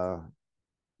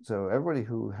 So everybody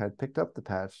who had picked up the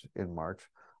patch in March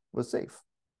was safe.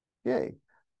 Yay.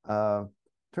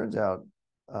 Turns out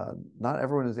not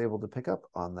everyone is able to pick up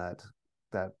on that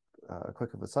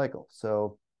quick of a cycle.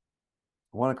 So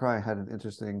WannaCry had an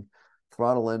interesting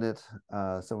throttle in it.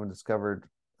 Someone discovered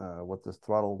what this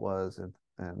throttle was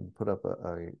and put up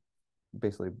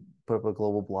basically put up a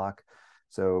global block.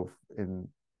 So in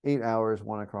 8 hours,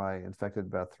 WannaCry infected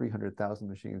about 300,000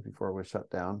 machines before it was shut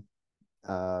down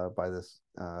by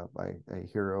a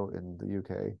hero in the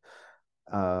UK.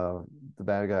 The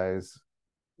bad guys,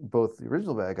 both the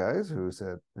original bad guys who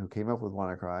came up with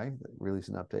WannaCry, released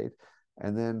an update,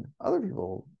 and then other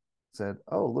people said,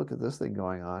 "Oh, look at this thing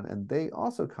going on," and they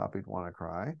also copied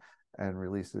WannaCry and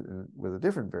released it with a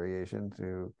different variation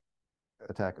to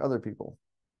attack other people.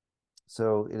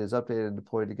 So it is updated and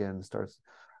deployed again, starts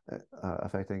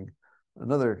affecting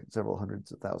another several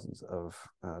hundreds of thousands of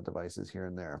devices here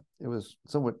and there. It was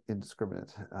somewhat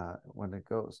indiscriminate when it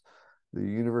goes. The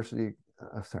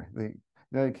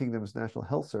United Kingdom's National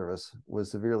Health Service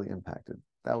was severely impacted.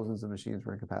 Thousands of machines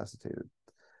were incapacitated.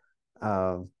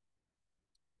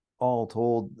 All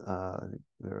told,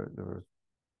 there were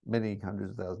many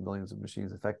hundreds of thousands, millions of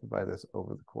machines affected by this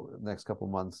over the next couple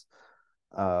of months.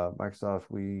 Microsoft,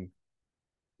 we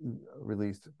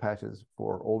released patches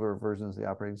for older versions of the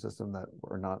operating system that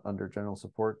were not under general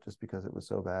support just because it was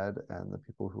so bad, and the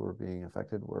people who were being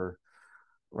affected were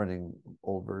running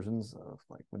old versions of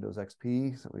like Windows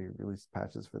XP. So we released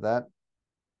patches for that.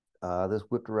 This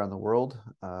whipped around the world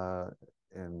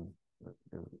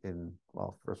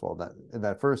well, first of all, in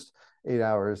that first 8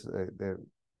 hours, they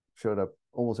showed up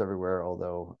almost everywhere,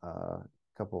 although a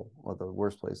couple of the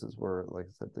worst places were, like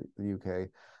I said, the UK.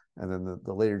 And then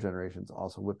the later generations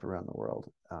also whipped around the world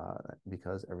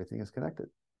because everything is connected.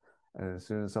 And as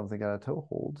soon as something got a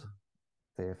toehold,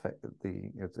 they affected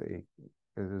it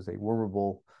was a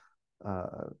wormable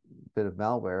bit of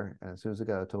malware. And as soon as it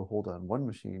got a toehold on one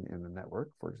machine in the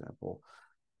network, for example,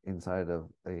 inside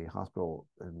of a hospital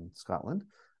in Scotland,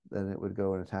 then it would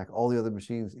go and attack all the other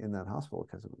machines in that hospital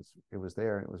because it was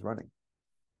there and it was running.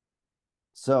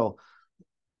 So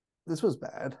this was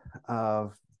bad.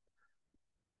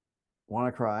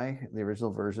 WannaCry, the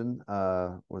original version,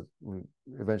 was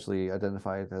eventually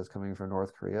identified as coming from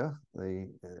North Korea. They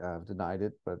denied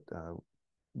it, but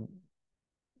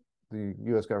the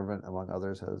U.S. government, among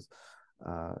others, has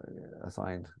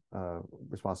assigned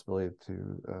responsibility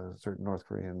to certain North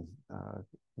Korean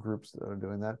groups that are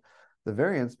doing that. The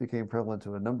variants became prevalent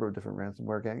to a number of different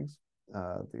ransomware gangs.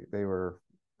 They were,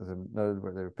 as I noted,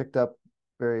 where they were picked up,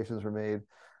 variations were made.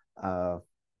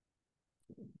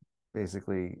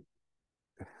 Basically,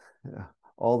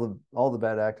 all the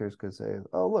bad actors could say,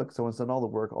 oh look, someone's done all the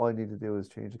work. All I need to do is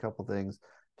change a couple things,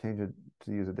 change it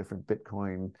to use a different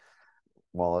Bitcoin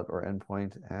wallet or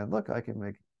endpoint, and look, I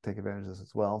can take advantage of this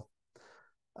as well.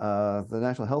 The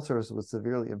National Health Service was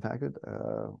severely impacted.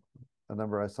 A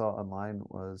number I saw online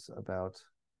was about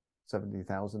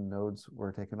 70,000 nodes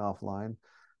were taken offline.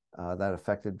 That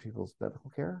affected people's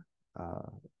medical care.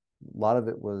 A lot of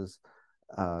it was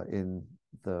in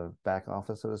the back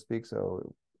office, so to speak.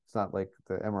 So it's not like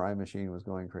the MRI machine was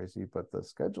going crazy, but the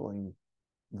scheduling,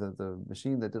 the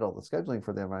machine that did all the scheduling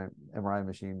for the MRI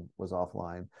machine was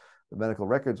offline. The medical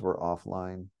records were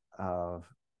offline.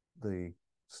 The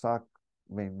stock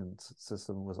maintenance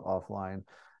system was offline,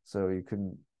 so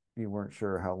you weren't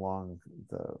sure how long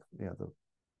the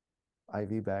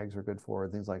IV bags are good for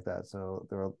and things like that. So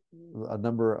there are a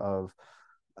number of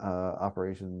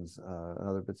operations and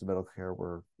other bits of medical care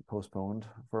were postponed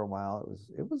for a while.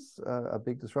 It was a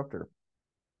big disruptor,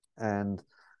 and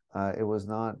it was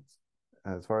not,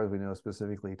 as far as we know,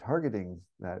 specifically targeting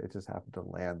that. It just happened to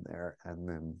land there, and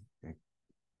then it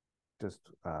just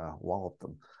walloped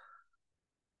them.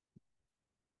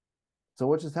 So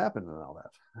what just happened in all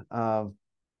that?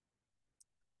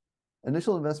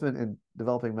 Initial investment in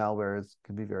developing malwares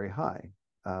can be very high.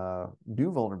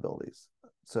 New vulnerabilities.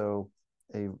 So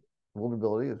a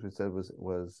vulnerability, as we said,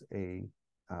 was a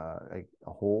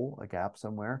hole, a gap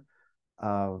somewhere.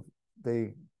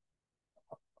 They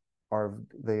are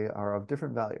of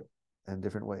different value in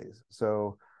different ways.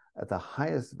 So at the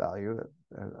highest value,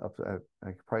 up at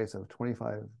a price of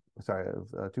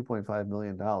 $2.5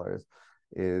 million,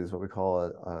 is what we call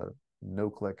a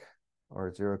no-click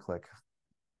or zero-click.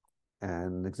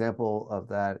 And an example of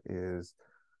that is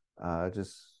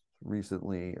just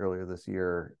recently, earlier this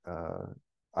year,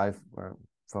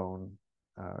 iPhone,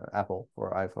 Apple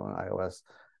for iPhone, iOS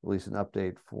released an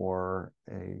update for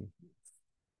a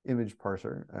image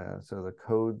parser. So the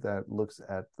code that looks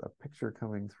at a picture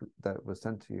coming through that was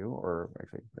sent to you, or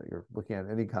actually that you're looking at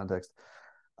in any context,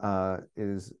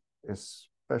 is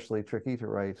especially tricky to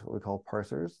write what we call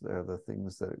parsers. They're the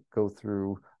things that go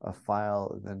through a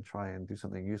file and then try and do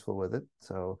something useful with it.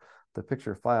 So the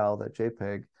picture file, that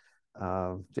JPEG,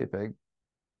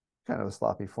 kind of a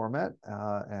sloppy format,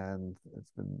 and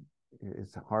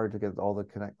it's hard to get all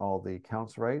the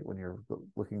counts right when you're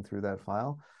looking through that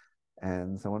file.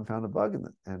 And someone found a bug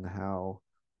in how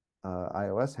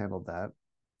iOS handled that,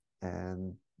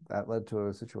 and that led to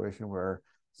a situation where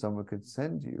someone could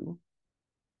send you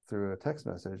through a text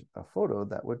message a photo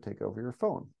that would take over your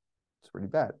phone. It's pretty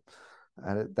bad,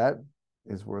 and that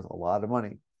is worth a lot of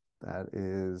money.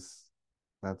 That's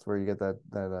where you get that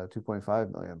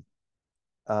 2.5 million.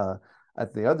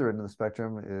 At the other end of the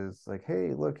spectrum is like,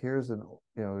 hey, look,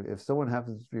 if someone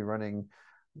happens to be running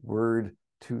Word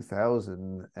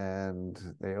 2000 and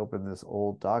they open this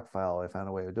old doc file, I found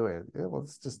a way of doing it. Well,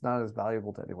 it's just not as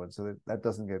valuable to anyone, so that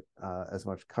doesn't get as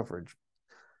much coverage.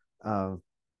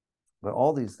 But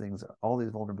all these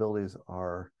vulnerabilities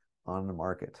are on the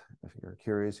market. If you're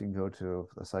curious, you can go to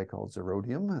a site called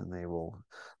Zerodium, and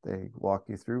they walk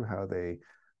you through how they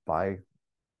buy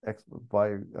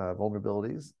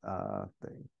vulnerabilities.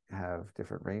 They have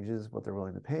different ranges, what they're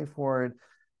willing to pay for it,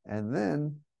 and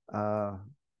then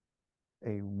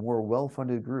a more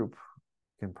well-funded group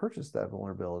can purchase that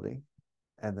vulnerability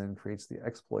and then creates the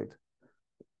exploit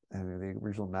and the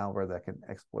original malware that can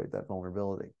exploit that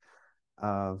vulnerability.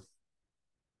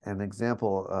 An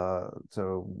example,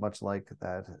 so much like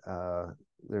that,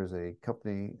 there's a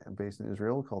company based in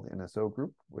Israel called the NSO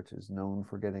Group, which is known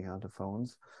for getting onto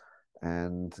phones,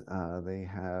 and they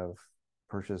are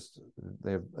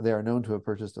known to have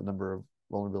purchased a number of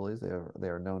vulnerabilities. They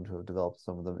are known to have developed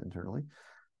some of them internally,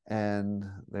 and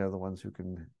they are the ones who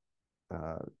can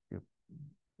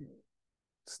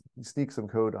sneak some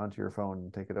code onto your phone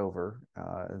and take it over.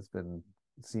 It's been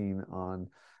seen on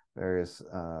various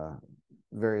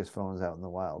phones out in the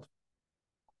wild.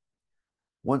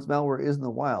 Once malware is in the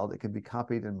wild, it can be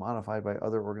copied and modified by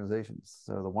other organizations.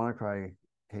 So the WannaCry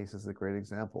case is a great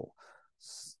example.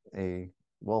 A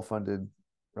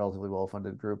relatively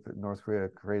well-funded group in North Korea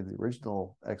created the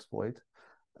original exploit.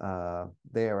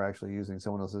 They are actually using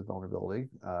someone else's vulnerability,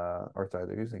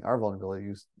 they're using our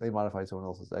vulnerability. They modified someone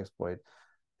else's exploit,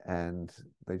 and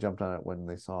they jumped on it when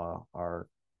they saw our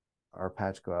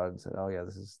patch go out and said, "Oh yeah,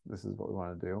 this is what we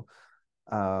want to do."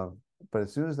 But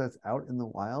as soon as that's out in the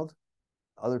wild,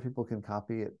 other people can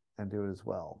copy it and do it as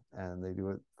well, and they do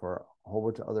it for a whole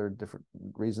bunch of other different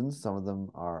reasons. Some of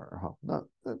them are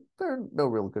there are no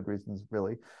real good reasons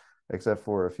really, except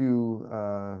for a few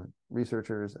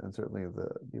researchers and certainly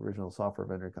the original software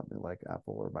vendor company like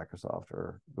Apple or Microsoft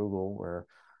or Google, where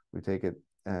We take it,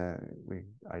 we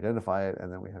identify it,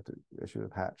 and then we have to issue a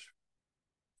patch.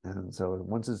 And so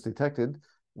once it's detected,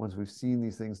 once we've seen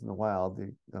these things in the wild,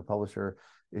 the publisher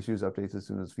issues updates as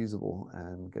soon as feasible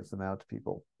and gets them out to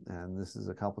people. And this is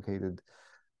a complicated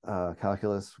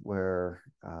calculus where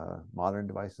modern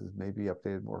devices may be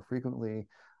updated more frequently.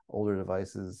 Older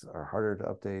devices are harder to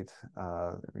update.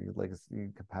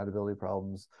 Legacy compatibility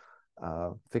problems.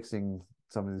 Fixing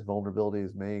some of these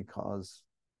vulnerabilities may cause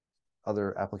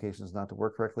other applications not to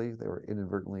work correctly. They were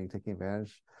inadvertently taking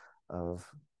advantage of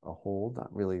a hole,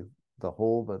 not really the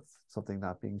hole, but something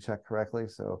not being checked correctly.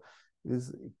 So it is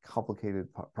a complicated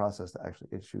process to actually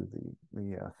issue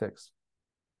the fix.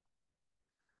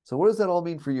 So what does that all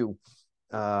mean for you?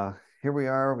 Here we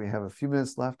are. We have a few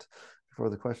minutes left before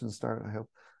the questions start, I hope.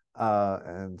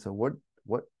 And so what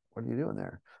are you doing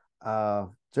there?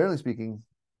 Generally speaking,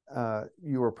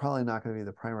 you are probably not going to be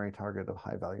the primary target of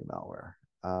high-value malware.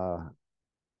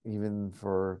 Even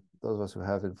for those of us who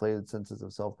have inflated senses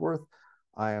of self-worth,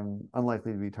 I am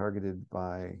unlikely to be targeted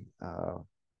by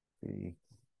the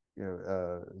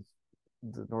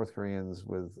North Koreans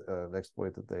with an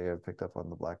exploit that they have picked up on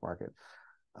the black market.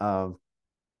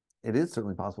 It is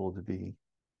certainly possible to be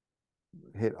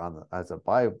hit on as a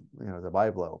buy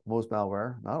blow. Most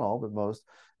malware, not all, but most,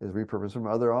 is repurposed from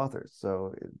other authors.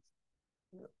 So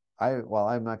while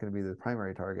I'm not going to be the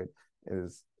primary target, it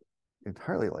is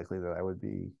entirely likely that I would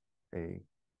be a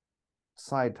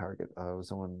side target of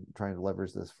someone trying to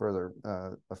leverage this further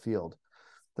afield.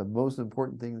 The most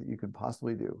important thing that you can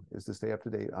possibly do is to stay up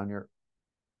to date on your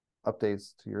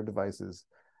updates to your devices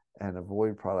and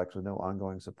avoid products with no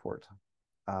ongoing support.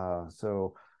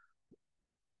 So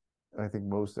I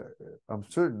think I'm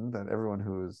certain that everyone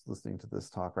who is listening to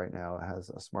this talk right now has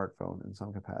a smartphone in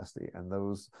some capacity, and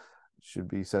those should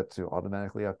be set to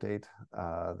automatically update.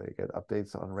 They get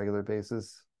updates on a regular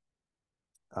basis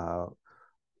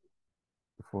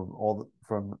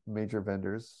from major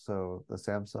vendors. So the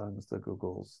Samsungs, the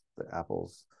Googles, the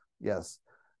Apples. Yes.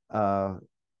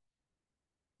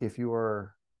 If you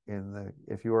are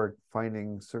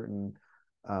finding certain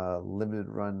limited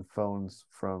run phones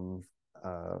from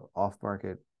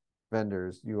off-market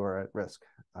vendors, you are at risk.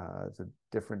 It's a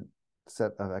different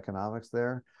set of economics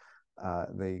there.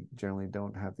 They generally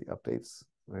don't have the updates.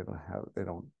 They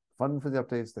don't fund for the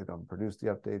updates. They don't produce the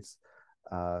updates.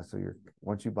 So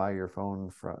once you buy your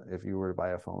phone if you were to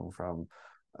buy a phone from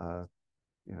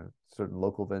certain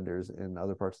local vendors in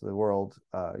other parts of the world,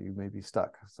 you may be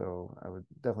stuck. So I would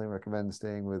definitely recommend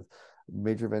staying with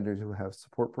major vendors who have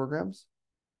support programs,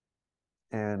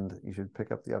 and you should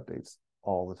pick up the updates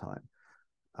all the time.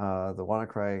 The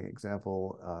WannaCry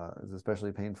example is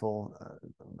especially painful,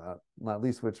 not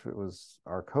least which it was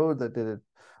our code that did it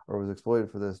or was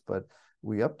exploited for this, but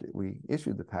we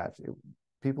issued the patch.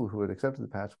 People who had accepted the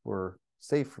patch were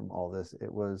safe from all this.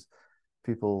 It was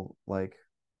people like,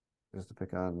 just to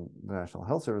pick on the National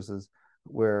Health Services,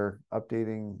 where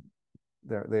updating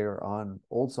they are on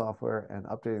old software, and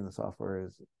updating the software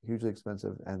is hugely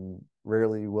expensive and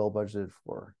rarely well budgeted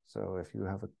for. So if you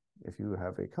have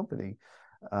a company,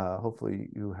 hopefully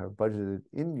you have budgeted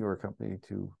in your company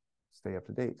to stay up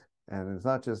to date. And it's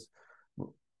not just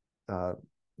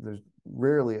there's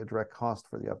rarely a direct cost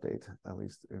for the update, at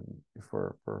least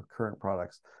for current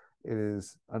products. It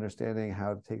is understanding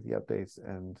how to take the updates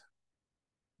and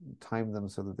time them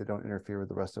so that they don't interfere with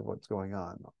the rest of what's going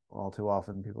on. All too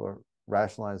often people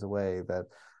rationalize away that,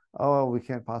 oh, we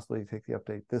can't possibly take the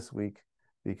update this week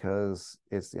because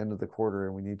it's the end of the quarter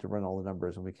and we need to run all the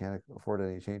numbers and we can't afford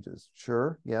any changes.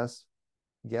 Sure, yes,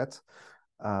 yet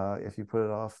if you put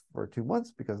it off for 2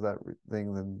 months because of that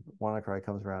thing, then WannaCry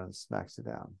comes around and smacks you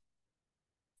down.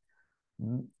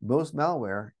 Most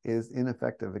malware is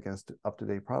ineffective against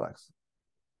up-to-date products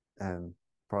and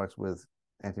products with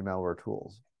anti-malware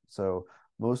tools. So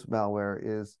most malware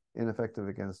is ineffective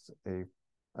against an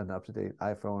up-to-date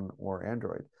iPhone or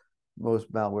Android.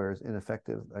 Most malware is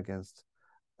ineffective against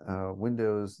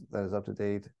Windows that is up to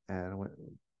date, and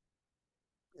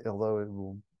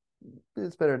although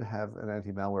it's better to have an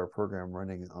anti-malware program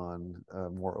running on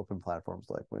more open platforms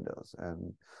like Windows,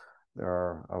 and there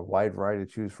are a wide variety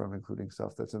to choose from, including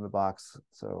stuff that's in the box.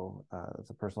 So it's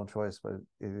a personal choice, but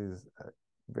it is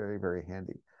very, very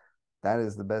handy. That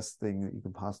is the best thing that you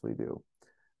can possibly do.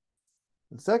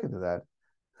 And second to that,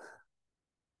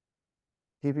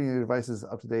 keeping your devices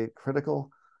up to date,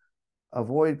 critical.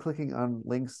 Avoid clicking on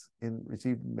links in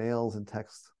received mails and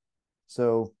texts.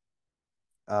 So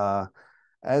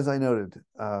as I noted,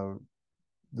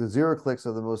 the 0 clicks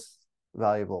are the most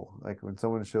valuable. Like when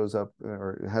someone shows up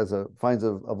or finds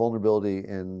a vulnerability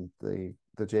in the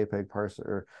JPEG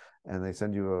parser and they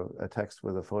send you a text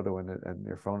with a photo in it and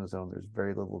your phone is on, there's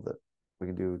very little that we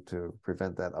can do to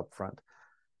prevent that up front.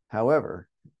 However,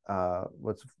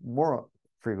 what's more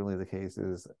frequently the case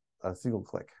is a single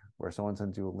click, where someone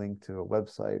sends you a link to a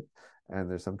website and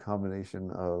there's some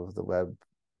combination of the web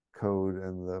code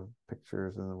and the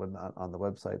pictures and whatnot on the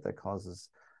website that causes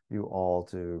you all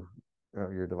to,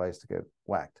 your device to get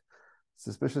whacked.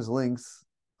 Suspicious links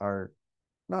are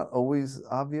not always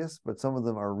obvious, but some of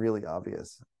them are really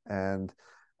obvious. And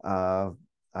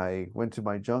I went to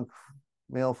my junk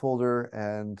mail folder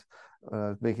and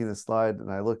making the slide,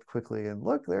 and I looked quickly and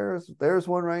look, there's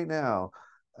one right now.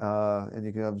 And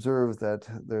you can observe that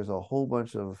there's a whole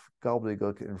bunch of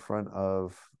gobbledygook in front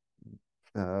of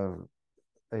a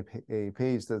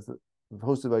page that's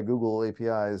hosted by Google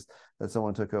APIs that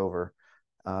someone took over.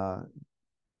 Don't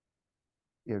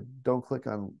click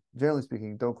on, generally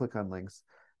speaking, don't click on links.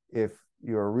 If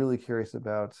you're really curious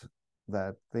about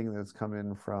that thing that's come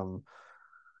in from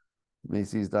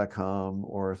Macy's.com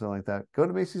or something like that, go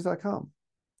to Macy's.com.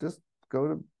 Just go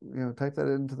to, type that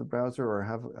into the browser or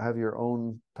have your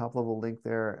own top level link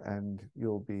there and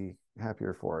you'll be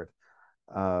happier for it.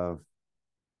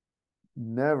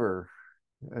 Never,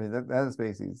 I mean, that is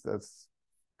Macy's. That's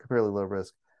comparatively low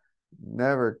risk.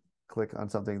 Never click on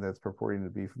something that's purporting to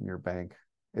be from your bank.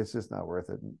 It's just not worth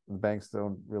it. The banks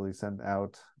don't really send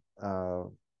out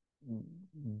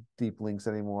deep links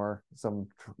anymore. Some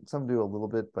do a little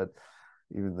bit, but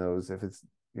even those, if it's,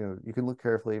 you can look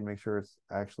carefully and make sure it's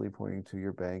actually pointing to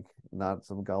your bank, not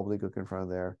some gobbledygook in front of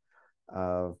there.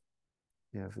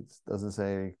 If it doesn't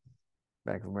say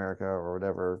Bank of America or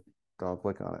whatever, don't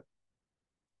click on it.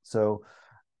 So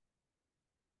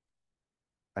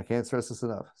I can't stress this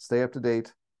enough. Stay up to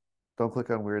date. Don't click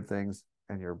on weird things,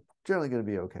 and you're generally going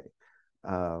to be okay.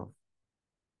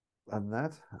 And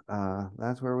that's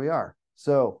where we are.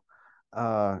 So,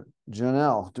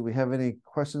 Janelle, do we have any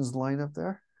questions lined up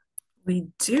there? We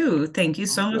do. Thank you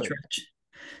so much, Rich.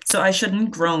 So I shouldn't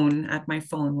groan at my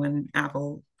phone when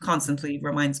Apple constantly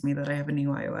reminds me that I have a new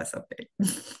iOS update.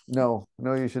 No,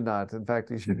 you should not. In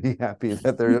fact, you should be happy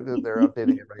that they're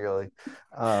updating it regularly.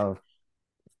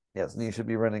 Yes, and you should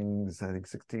be running, I think,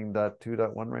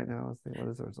 16.2.1 right now. What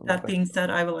is there? That being said,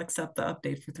 I will accept the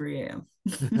update for 3 a.m.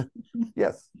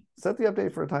 Yes, set the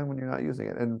update for a time when you're not using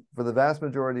it. And for the vast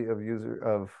majority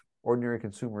of ordinary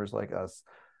consumers like us,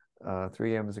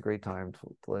 3 a.m. is a great time to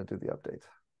let it do the update.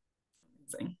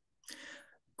 Amazing.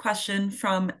 Question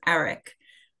from Eric.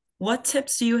 What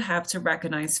tips do you have to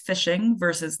recognize phishing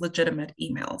versus legitimate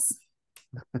emails?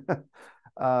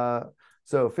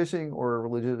 So phishing or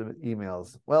legitimate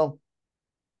emails? Well,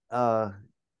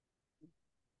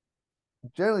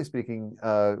 generally speaking,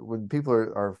 when people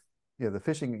are the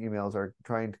phishing emails are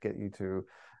trying to get you to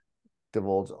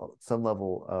divulge some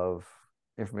level of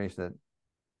information that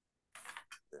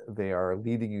they are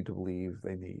leading you to believe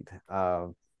they need. I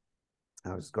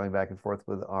was going back and forth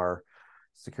with our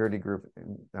security group,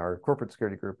 our corporate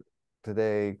security group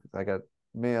today. I got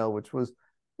mail, which was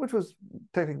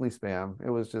technically spam.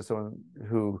 It was just someone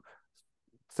who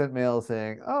sent mail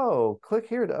saying, "Oh, click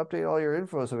here to update all your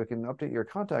info so we can update your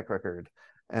contact record."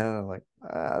 And I'm like,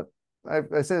 I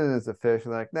sent it as a fish.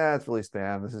 And like, nah, it's really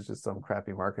spam. This is just some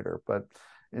crappy marketer. But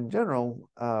in general,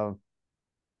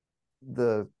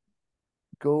 the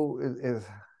go is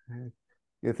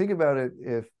you think about it.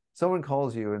 If someone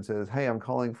calls you and says, "Hey, I'm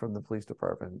calling from the police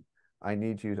department. I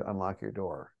need you to unlock your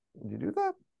door." Would you do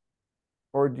that?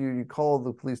 Or do you call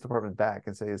the police department back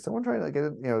and say, "Is someone trying to get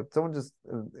it? Someone just..."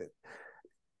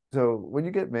 So when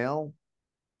you get mail,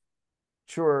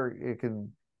 sure,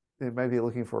 it might be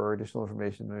looking for additional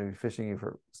information, maybe phishing you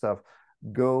for stuff.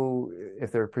 Go,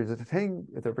 if they're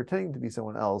pretending to be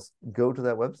someone else, go to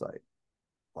that website.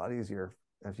 A lot easier.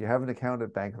 If you have an account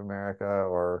at Bank of America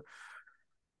or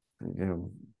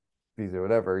Visa,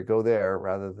 whatever, go there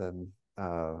rather than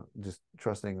just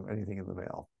trusting anything in the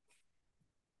mail.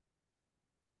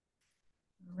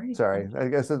 Right. Sorry, I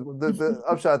guess the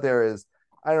upshot there is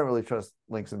I don't really trust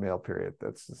links in mail, period.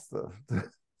 That's just the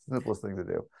simplest thing to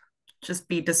do. Just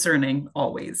be discerning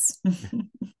always,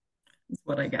 is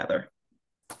what I gather.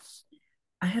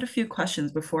 I had a few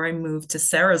questions before I move to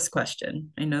Sarah's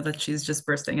question. I know that she's just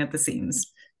bursting at the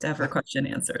seams to have her question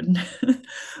answered.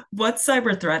 What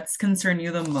cyber threats concern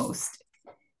you the most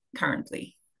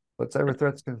currently? What cyber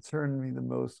threats concern me the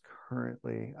most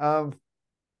currently? I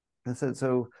said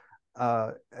so.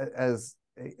 As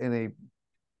in a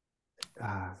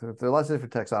there are lots of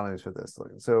different taxonomies for this.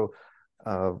 So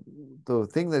the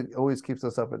thing that always keeps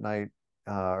us up at night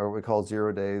are what we call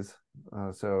 0 days.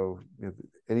 So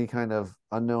any kind of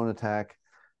unknown attack,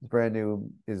 brand new,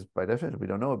 is by definition we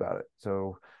don't know about it.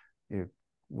 So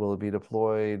will it be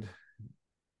deployed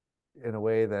in a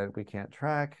way that we can't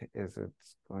track? Is it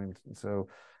going to, so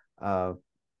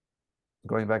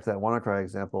going back to that WannaCry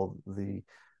example, the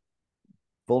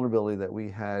vulnerability that we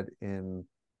had in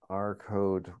our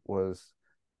code was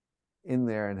in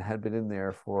there and had been in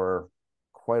there for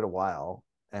quite a while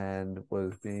and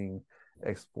was being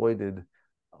exploited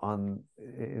on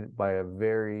by a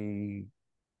very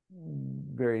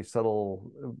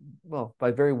subtle, well,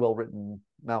 by very well written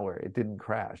malware. It didn't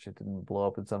crash, it didn't blow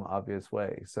up in some obvious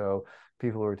way, so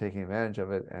people were taking advantage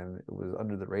of it and it was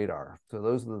under the radar. So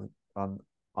those are the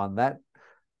on that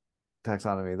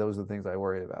taxonomy, those are the things I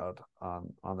worry about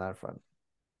on that front.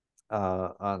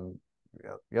 On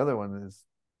the other one is,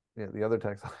 the other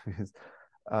taxonomy is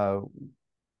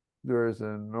there's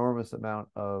an enormous amount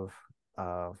of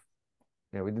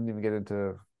we didn't even get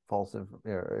into false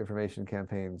information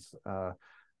campaigns.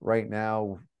 Right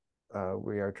now,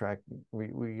 we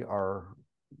are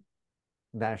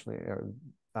nationally.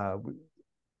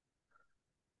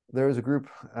 There is a group,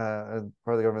 part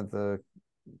of the government, the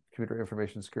Computer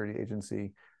Information Security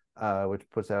Agency, which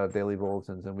puts out daily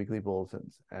bulletins and weekly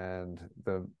bulletins, and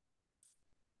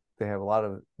they have a lot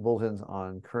of bulletins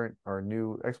on current or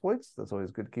new exploits. That's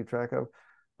always good to keep track of.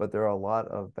 But there are a lot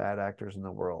of bad actors in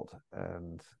the world,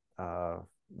 and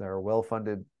there are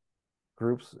well-funded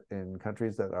groups in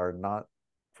countries that are not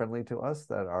friendly to us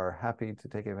that are happy to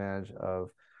take advantage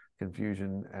of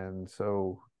confusion and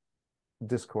sow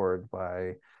discord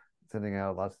by sending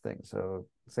out lots of things. So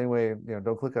same way,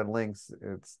 don't click on links.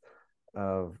 It's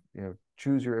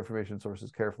choose your information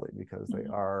sources carefully, because they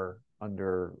are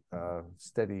under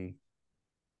steady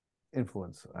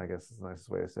influence, I guess is the nicest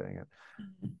way of saying it.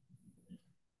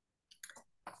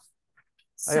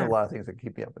 I have a lot of things that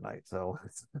keep me up at night, so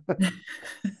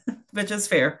which is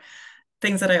fair.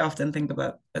 Things that I often think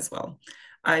about as well.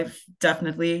 I've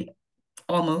definitely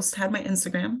almost had my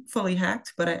Instagram fully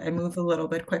hacked, but I moved a little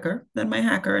bit quicker than my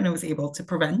hacker and I was able to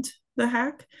prevent the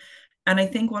hack. And I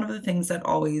think one of the things that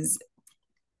always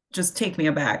just take me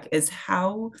aback is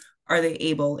how are they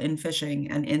able in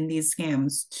phishing and in these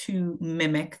scams to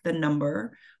mimic the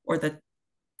number or the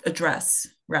address,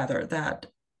 rather, that,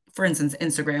 for instance,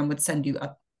 Instagram would send you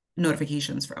up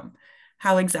notifications from.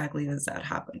 How exactly does that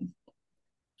happen?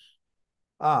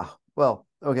 Well,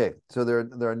 okay. So there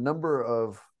are a number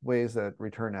of ways that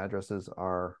return addresses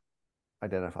are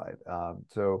identified.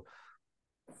 So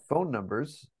phone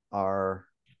numbers are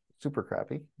super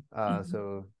crappy.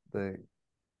 So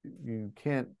you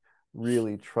can't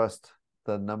really trust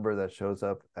the number that shows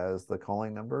up as the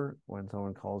calling number when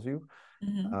someone calls you.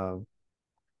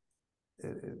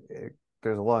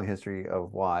 There's a long history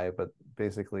of why, but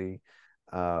basically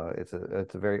it's a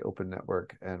very open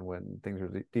network, and when things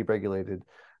were deregulated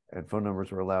and phone numbers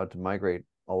were allowed to migrate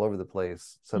all over the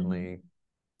place, suddenly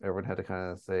everyone had to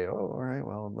kind of say, oh, all right,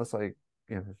 well, unless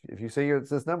if you say it's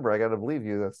this number, I got to believe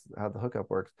you. That's how the hookup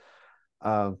works.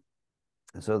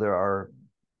 So there are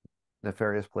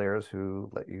nefarious players who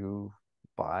let you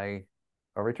buy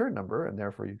a return number, and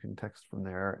therefore you can text from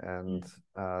there, and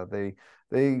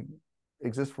they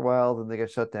exist for a while, then they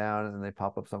get shut down and they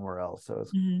pop up somewhere else. So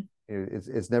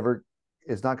it's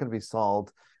not going to be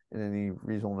solved in any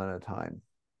reasonable amount of time.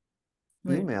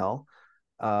 Right. Email,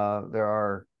 there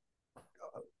are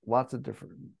lots of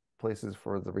different places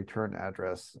for the return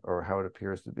address or how it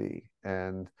appears to be,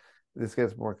 and this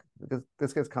gets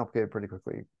complicated pretty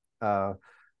quickly.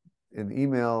 In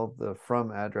email, the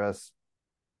from address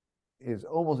is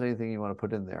almost anything you want to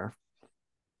put in there,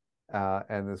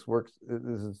 and this works.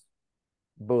 This is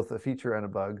both a feature and a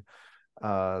bug.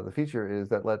 The feature is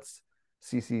that lets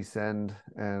CC send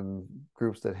and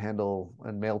groups that handle,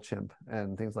 and MailChimp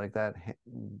and things like that,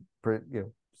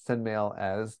 send mail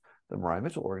as the Mariah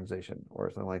Mitchell organization or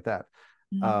something like that,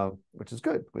 which is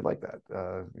good. We like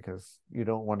that because you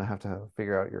don't want to have to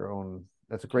figure out your own.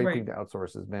 That's a great thing to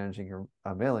outsource, is managing your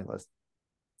mailing list.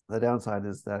 The downside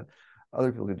is that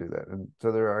other people can do that, and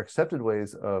so there are accepted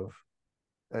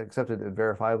and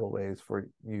verifiable ways for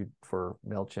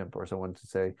MailChimp or someone to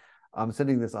say, I'm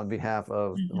sending this on behalf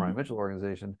of the Mariah Mitchell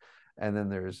organization. And then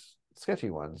there's sketchy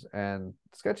ones, and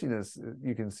sketchiness,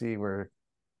 you can see where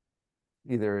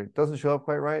either it doesn't show up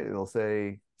quite right. It'll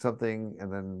say something,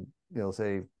 and then it'll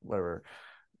say whatever,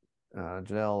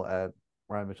 Janelle at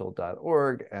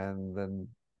mariahmitchell.org, and then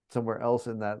somewhere else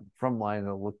in that from line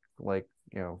it'll look like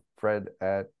Fred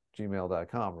at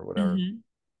gmail.com or whatever.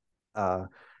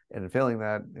 And failing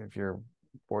that, if you're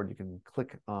bored, you can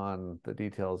click on the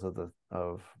details of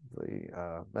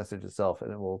the message itself,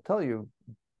 and it will tell you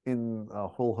in a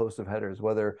whole host of headers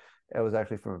whether it was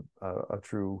actually from a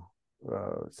true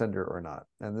sender or not.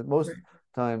 And the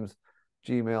times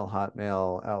Gmail,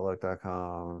 Hotmail,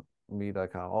 Outlook.com,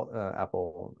 me.com,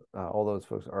 Apple, all those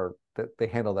folks are that they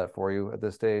handle that for you at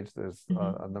this stage. There's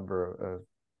a number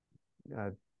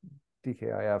of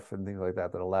DKIF and things like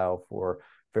that that allow for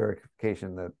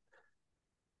verification that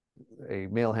a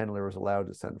mail handler was allowed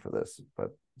to send for this, but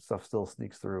stuff still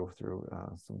sneaks through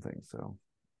some things. So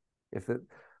if it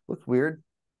looks weird,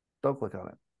 don't click on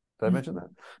it. Did I mention that?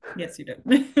 Yes, you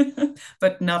did,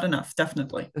 but not enough,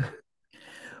 definitely.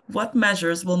 What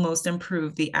measures will most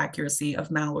improve the accuracy of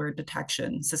malware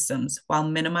detection systems while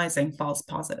minimizing false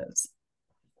positives?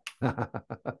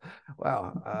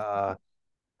 Wow.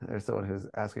 There's someone who's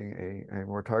asking a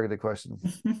more targeted question.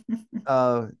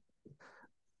 Uh,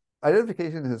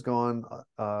 Identification has gone,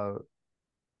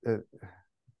 the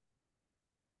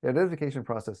identification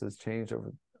process has changed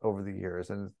over the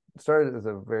years, and it started as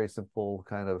a very simple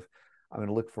kind of, I'm going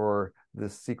to look for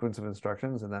this sequence of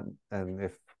instructions, and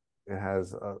if it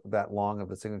has that long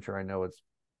of a signature, I know it's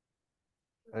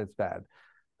bad.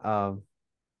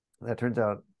 That turns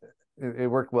out it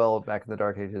worked well back in the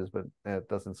dark ages, but it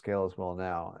doesn't scale as well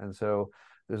now. And so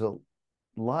there's a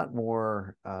lot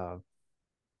more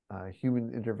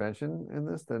human intervention in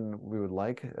this than we would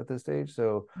like at this stage.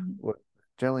 So what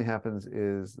generally happens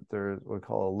is there's what we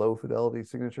call a low fidelity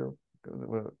signature.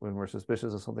 When we're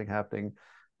suspicious of something happening,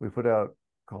 we put out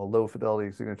called low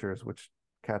fidelity signatures, which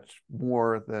catch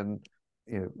more than,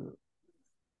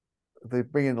 they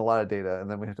bring in a lot of data, and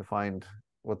then we have to find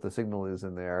what the signal is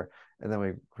in there, and then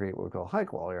we create what we call high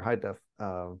quality or high def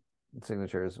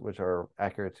signatures, which are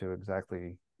accurate to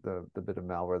exactly the bit of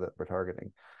malware that we're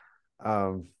targeting.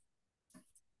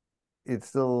 It's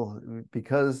still,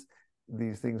 because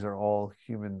these things are all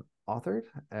human authored,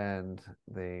 and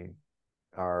they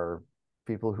are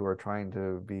people who are trying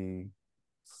to be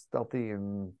stealthy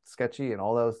and sketchy and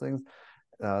all those things.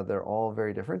 They're all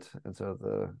very different, and so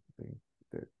the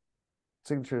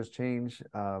signatures change.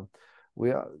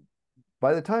 We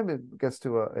By the time it gets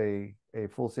to a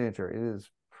full signature, it is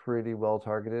pretty well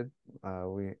targeted.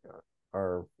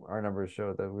 Our numbers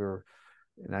show that we're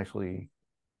in actually,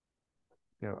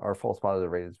 our false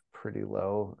positive rate is pretty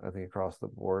low, I think, across the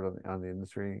board on the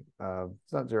industry.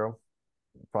 It's not zero,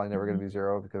 probably never going to be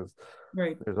zero, because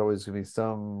there's always going to be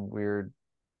some weird,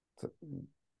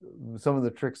 some of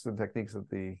the tricks and techniques that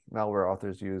the malware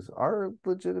authors use are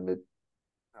legitimate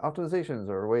optimizations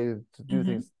or a way to do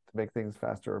things to make things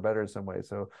faster or better in some way.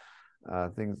 So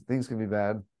things can be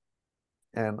bad.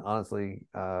 And honestly,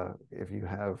 if you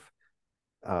have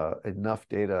enough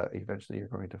data, eventually you're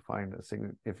going to find a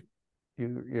signal. If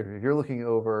you're looking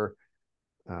over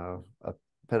a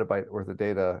petabyte worth of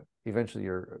data, eventually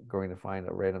you're going to find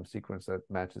a random sequence that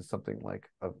matches something like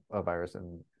a virus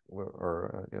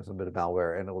or some bit of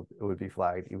malware, and it would be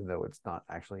flagged even though it's not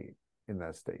actually in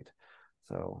that state.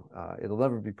 So it'll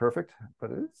never be perfect,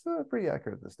 but it's pretty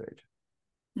accurate at this stage.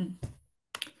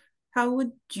 How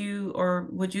would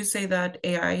you say that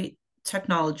AI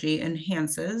technology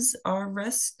enhances our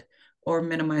risk or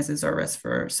minimizes our risk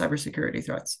for cybersecurity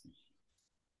threats,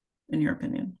 in your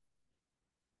opinion?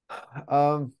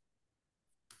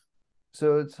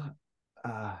 So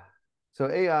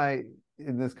AI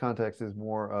in this context is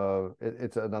more of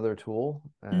it's another tool,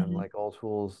 and like all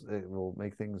tools, it will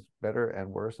make things better and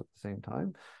worse at the same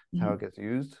time. It's how it gets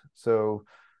used. So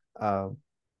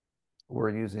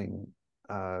we're using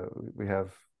we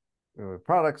have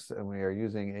products, and we are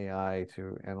using AI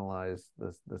to analyze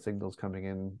the signals coming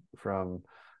in from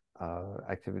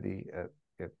activity at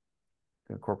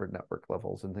corporate network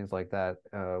levels and things like that,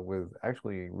 with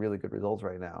actually really good results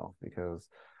right now, because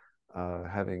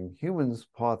having humans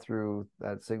paw through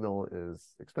that signal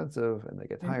is expensive, and they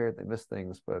get tired, they miss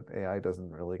things, but AI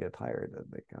doesn't really get tired, and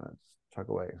they kind of just chug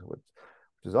away, which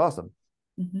is awesome.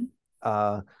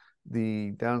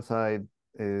 The downside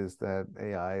is that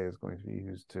AI is going to be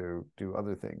used to do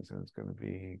other things, and it's going to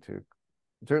be to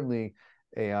certainly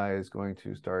AI is going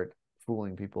to start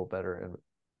fooling people better and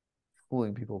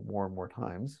fooling people more and more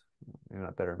times.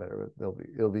 Not better and better, but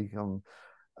it'll become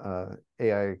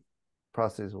AI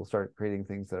processes will start creating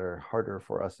things that are harder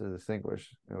for us to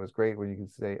distinguish. It was great when you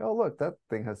could say, "Oh, look, that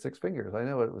thing has 6 fingers. I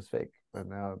know it was fake," but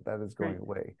now that is going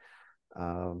away.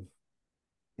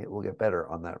 It will get better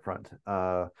on that front.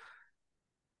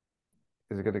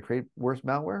 Is it going to create worse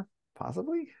malware?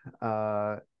 Possibly.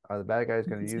 Are the bad guys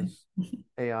going to use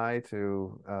AI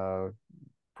to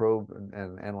probe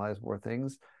and analyze more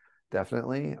things?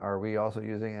 Definitely. Are we also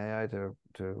using AI to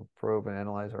probe and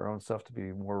analyze our own stuff to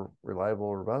be more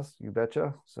reliable, robust? You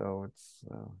betcha. So it's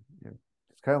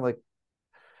kind of like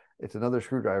it's another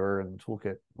screwdriver in the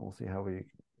toolkit. We'll see how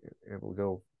it will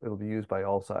go. It'll be used by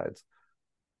all sides.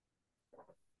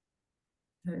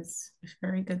 That is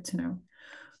very good to know.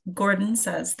 Gordon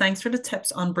says, thanks for the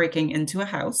tips on breaking into a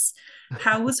house.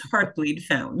 How was Heartbleed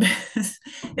found?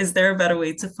 Is there a better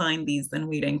way to find these than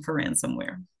waiting for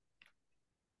ransomware?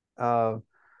 Uh,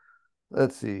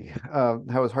 let's see. How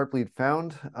was Heartbleed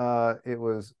found? It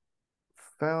was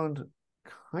found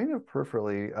kind of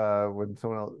peripherally when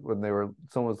someone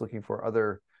was looking for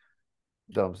other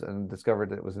dumps and discovered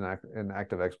that it was an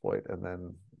active exploit, and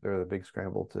then there was a big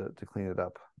scramble to clean it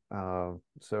up.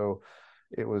 So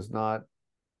it was not,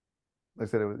 like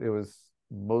I said, it was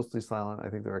mostly silent. I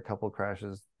think there were a couple of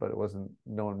crashes, but it wasn't.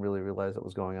 No one really realized what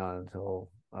was going on until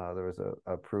there was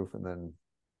a proof, and then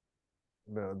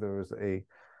there was a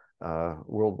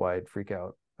worldwide freak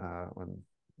out when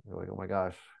you're like, oh my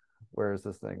gosh, where is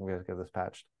this thing? We have to get this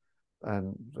patched.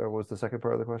 And what was the second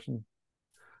part of the question?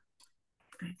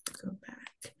 I have to go back.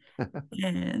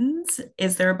 And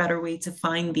is there a better way to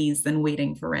find these than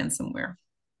waiting for ransomware?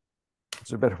 Is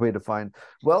there a better way to find?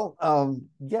 Well,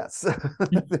 yes.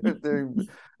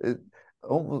 It,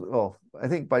 almost, well, I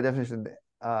think by definition,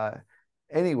 uh,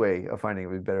 any way of finding it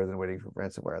would be better than waiting for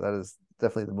ransomware. That is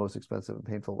definitely the most expensive and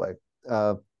painful way.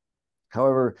 Uh,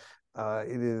 However,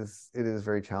 it is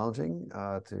very challenging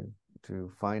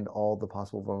to find all the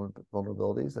possible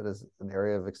vulnerabilities. That is an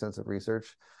area of extensive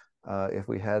research. If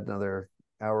we had another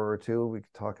hour or two, we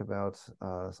could talk about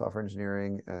software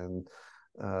engineering and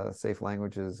safe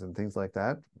languages and things like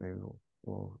that. Maybe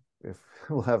if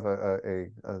we'll have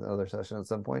another session at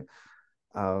some point.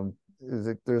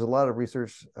 There's a lot of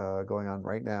research going on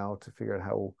right now to figure out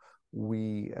how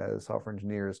we as software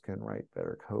engineers can write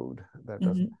better code that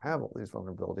doesn't have all these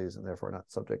vulnerabilities and therefore not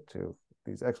subject to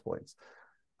these exploits.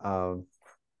 I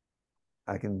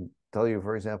can tell you,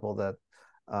 for example, that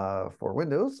for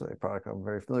Windows, a product I'm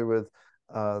very familiar with,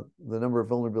 the number of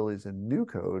vulnerabilities in new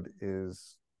code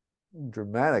is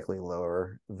dramatically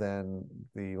lower than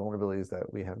the vulnerabilities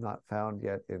that we have not found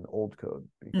yet in old code,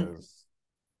 because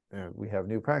we have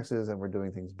new practices and we're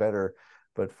doing things better,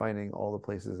 but finding all the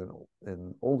places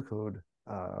in old code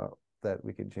that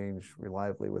we can change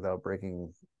reliably without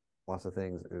breaking lots of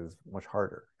things is much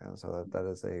harder. And so that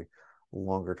is a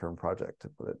longer term project, to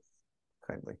put it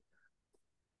kindly.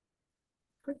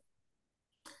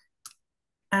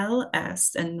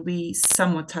 LS, and we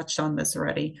somewhat touched on this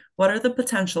already. What are the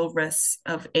potential risks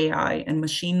of AI and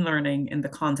machine learning in the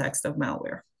context of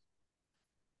malware?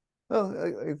 Well,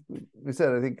 we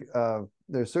said, I think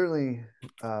there's certainly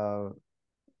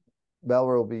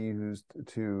malware will be used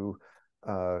to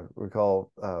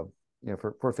recall,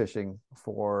 for phishing,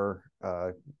 for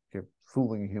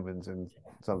fooling humans in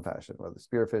some fashion, whether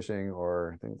spear phishing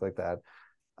or things like that.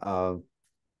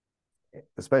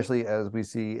 Especially as we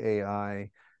see AI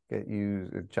get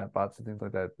used, chatbots and things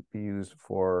like that be used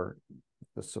for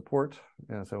the support.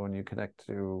 So when you connect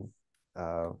to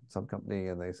some company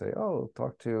and they say, "Oh,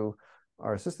 talk to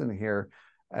our assistant here,"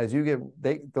 as you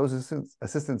get those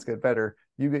assistants get better,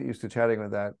 you get used to chatting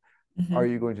with that. Are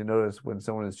you going to notice when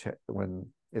someone is when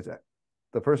it's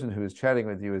the person who is chatting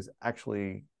with you is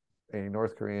actually a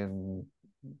North Korean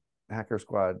hacker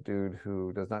squad dude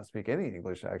who does not speak any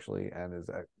English actually, and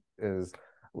is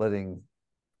letting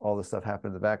all this stuff happen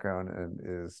in the background and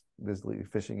is visibly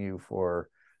phishing you for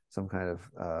some kind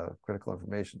of critical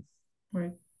information?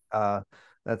 Right.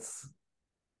 That's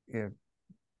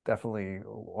definitely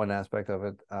one aspect of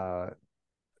it. I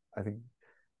think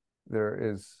there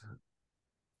is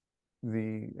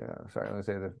sorry, let me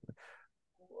say that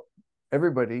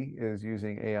everybody is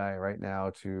using AI right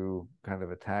now to kind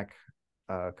of attack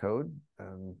code,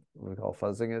 and we call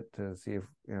fuzzing it, to see if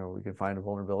we can find a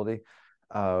vulnerability.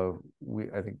 I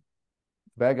think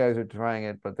bad guys are trying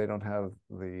it, but they don't have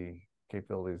the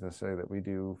capabilities necessarily that we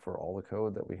do for all the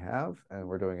code that we have, and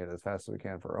we're doing it as fast as we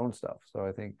can for our own stuff. So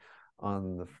I think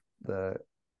on the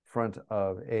front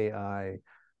of AI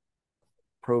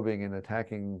probing and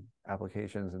attacking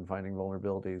applications and finding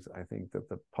vulnerabilities, I think that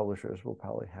the publishers will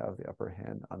probably have the upper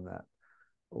hand on that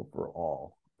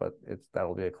overall, but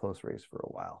that'll be a close race for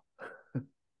a while.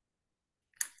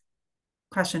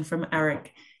 Question from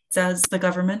Eric. Does the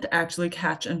government actually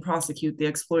catch and prosecute the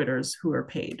exploiters who are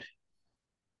paid?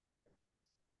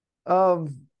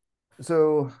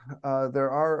 So there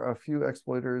are a few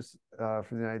exploiters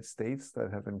from the United States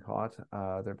that have been caught.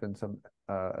 There have been some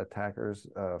attackers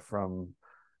from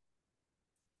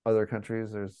other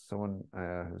countries. There's someone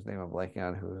whose name I'm blanking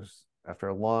on, who's, after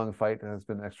a long fight, has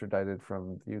been extradited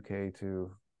from the UK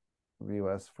to the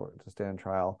US to stand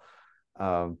trial.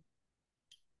 There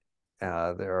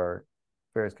are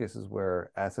various cases where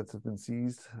assets have been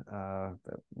seized,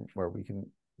 where we can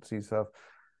seize stuff.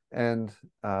 And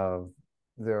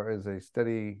there is a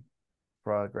steady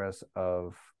progress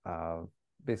of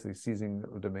basically seizing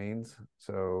domains.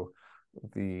 So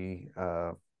the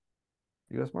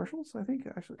U.S. Marshals, I think,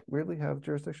 actually weirdly have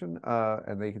jurisdiction,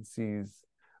 and they can seize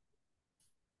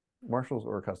Marshals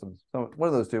or Customs. So one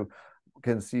of those two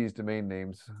can seize domain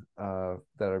names that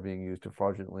are being used to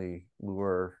fraudulently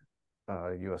lure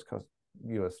U.S.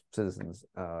 citizens,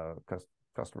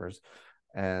 customers,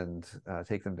 and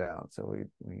take them down. So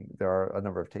there are a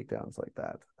number of takedowns like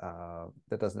that.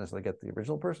 That doesn't necessarily get the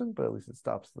original person, but at least it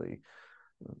stops the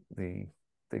thing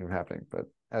from happening. But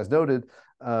as noted,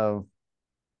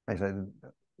 actually,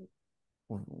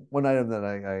 one item that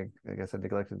I guess I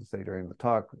neglected to say during the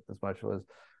talk as much was,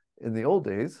 in the old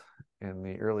days, in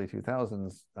the early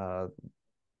 2000s,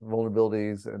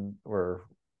 vulnerabilities were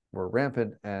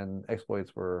rampant and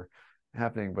exploits were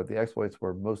happening, but the exploits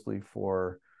were mostly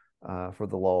for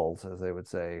the lulz, as they would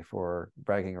say, for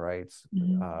bragging rights,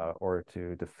 or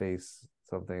to deface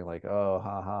something like, oh,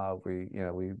 ha ha, we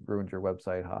ruined your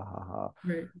website, ha ha ha.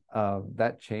 Right.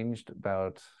 That changed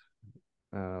about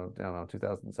I don't know,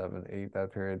 2007, 8,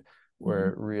 that period,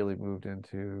 where it really moved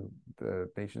into the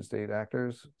nation state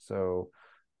actors. So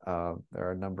there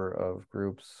are a number of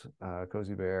groups,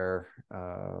 Cozy Bear,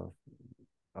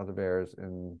 other bears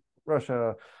in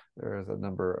Russia. There's a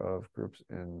number of groups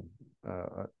in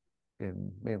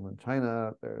mainland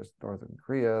China. There's Northern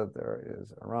Korea. There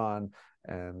is Iran,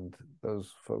 and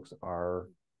those folks are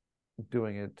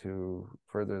doing it to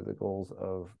further the goals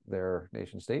of their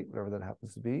nation state, whatever that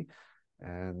happens to be.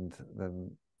 And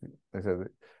then, like I said,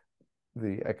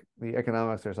 the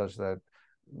economics are such that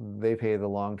they pay the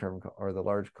long-term or the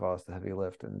large cost, the heavy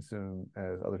lift, and as soon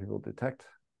as other people detect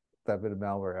that bit of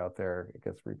malware out there, it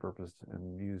gets repurposed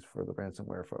and used for the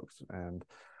ransomware folks. And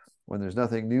when there's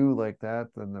nothing new like that,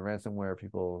 then the ransomware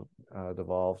people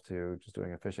devolve to just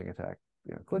doing a phishing attack.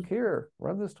 Click here,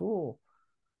 run this tool,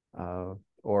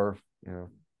 or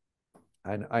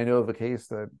I know of a case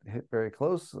that hit very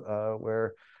close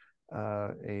where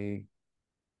a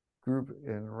group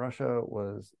in Russia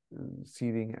was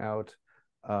seeding out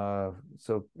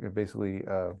basically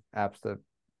apps that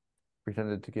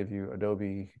pretended to give you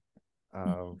Adobe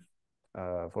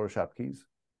Photoshop keys.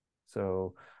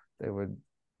 So they would,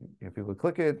 people would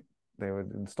click it, they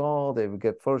would install, they would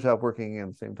get Photoshop working, and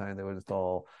at the same time they would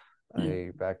install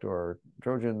a backdoor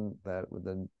Trojan that would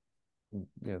then,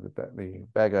 the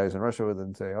bad guys in Russia would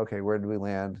then say, okay, where do we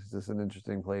land? Is this an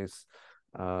interesting place?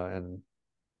 And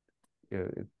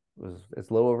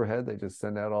it's low overhead. They just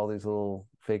send out all these little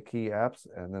fake key apps,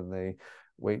 and then they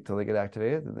wait till they get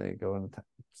activated, and they go and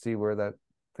see where that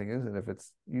thing is. And if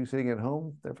it's you sitting at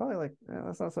home, they're probably like,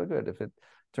 that's not so good. If it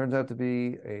turns out to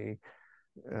be a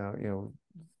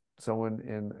someone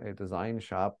in a design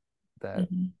shop that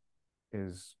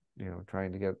is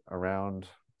trying to get around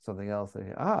something else,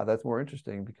 that's more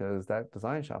interesting, because that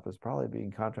design shop is probably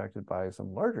being contracted by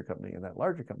some larger company, and that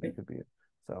larger company could be it.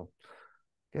 So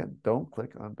again, don't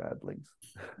click on bad links.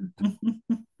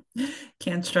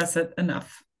 Can't stress it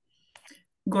enough.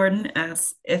 Gordon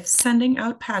asks, if sending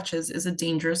out patches is a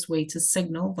dangerous way to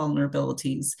signal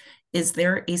vulnerabilities, is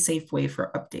there a safe way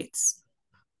for updates?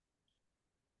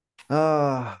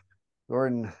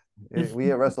 Gordon, we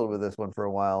have wrestled with this one for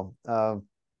a while.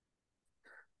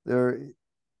 The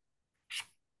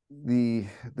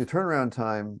turnaround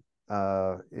time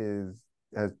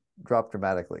has dropped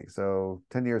dramatically. So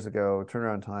 10 years ago,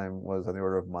 turnaround time was on the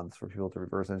order of months for people to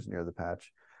reverse engineer the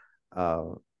patch.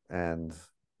 And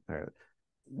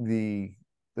the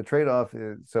trade-off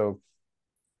is, so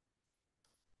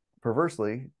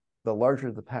perversely, the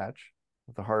larger the patch,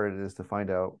 the harder it is to find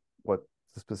out what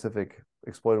the specific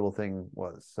exploitable thing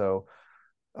was. So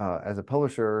as a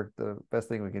publisher, the best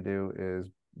thing we can do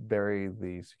is bury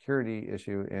the security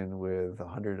issue in with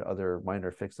 100 other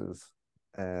minor fixes,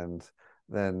 and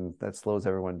then that slows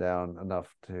everyone down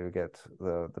enough to get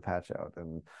the patch out.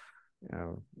 And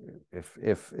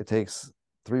if it takes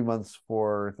 3 months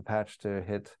for the patch to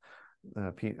hit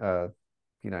P90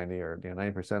 or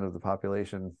 90% of the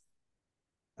population,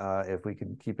 if we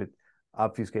can keep it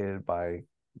obfuscated by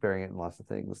burying it in lots of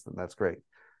things, then that's great.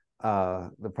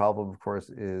 The problem, of course,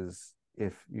 is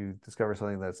if you discover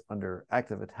something that's under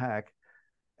active attack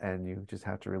and you just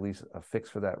have to release a fix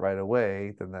for that right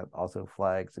away, then that also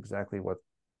flags exactly what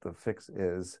the fix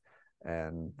is.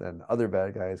 And then other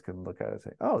bad guys can look at it and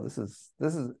say, oh, this is,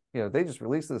 they just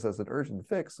released this as an urgent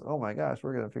fix. Oh my gosh,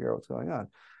 we're going to figure out what's going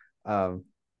on.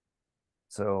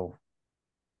 So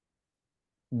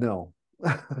no,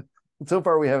 so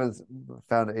far we haven't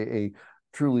found a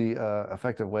truly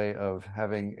effective way of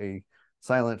having a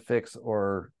silent fix,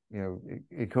 or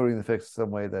encoding the fix some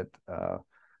way that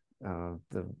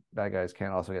the bad guys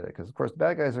can't also get it, because of course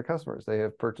bad guys are customers. They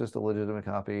have purchased a legitimate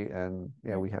copy, and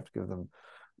we have to give them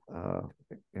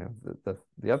the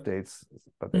updates,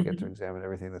 but they get to examine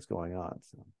everything that's going on.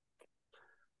 So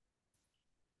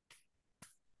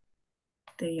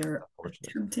they are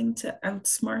attempting to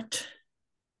outsmart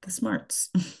the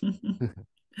smarts.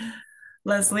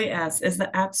 Leslie asks, is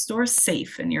the App Store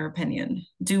safe in your opinion?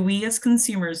 Do we as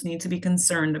consumers need to be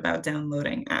concerned about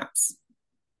downloading apps?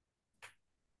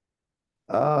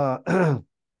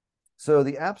 So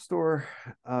the App Store,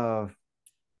 by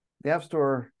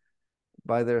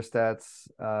their stats,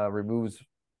 removes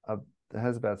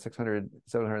has about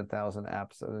 700,000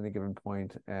 apps at any given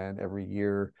point, and every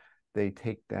year they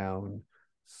take down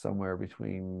somewhere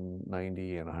between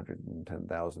 90 and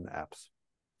 110,000 apps.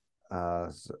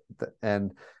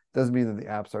 And doesn't mean that the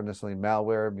apps are necessarily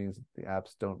malware. It means the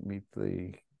apps don't meet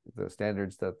the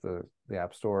standards that the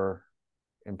App Store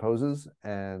imposes,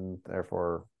 and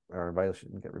therefore are in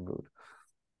violation and get removed.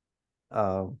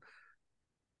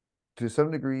 To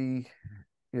some degree,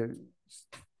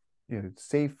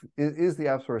 safe is the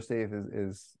App Store safe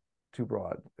is too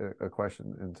broad a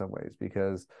question in some ways,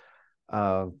 because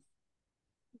so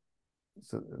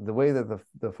the way that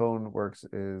the phone works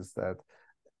is that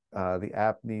the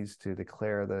app needs to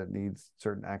declare that it needs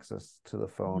certain access to the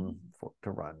phone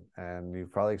to run. And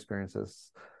you've probably experienced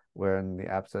this when the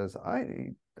app says,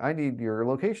 I need your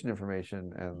location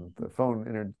information, and the phone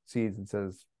intercedes and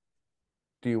says,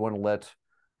 do you want to let,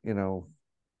 I don't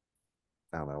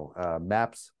know,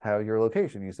 maps have your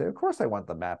location? You say, of course I want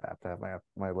the map app to have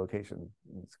my location.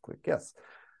 And just click yes.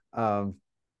 That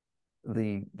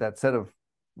set of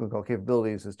what we call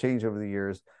capabilities has changed over the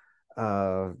years.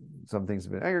 Some things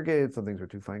have been aggregated, some things are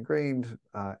too fine-grained.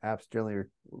 Apps generally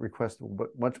request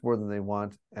much more than they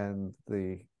want, and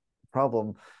the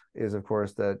problem is, of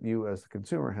course, that you as the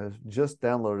consumer has just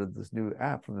downloaded this new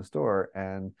app from the store,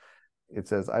 and it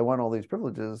says, I want all these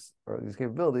privileges or these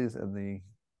capabilities,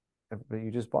 but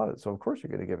you just bought it, so of course you're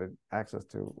going to give it access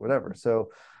to whatever.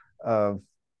 So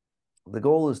the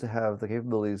goal is to have the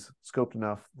capabilities scoped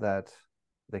enough that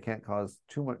they can't cause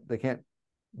too much, they can't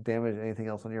damage anything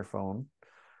else on your phone,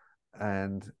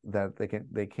 and that they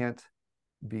can't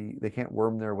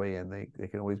worm their way in. They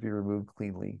can always be removed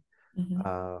cleanly.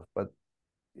 But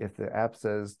if the app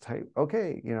says type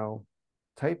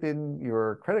in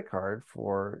your credit card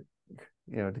for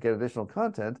to get additional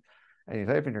content, and you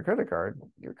type in your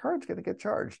card's going to get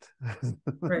charged.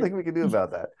 Nothing we can do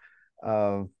about that.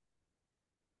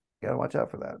 You gotta watch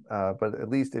out for that. But at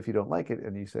least if you don't like it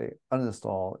and you say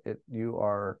uninstall it, you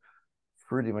are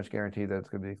pretty much guaranteed that it's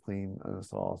going to be a clean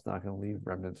uninstall. It's not going to leave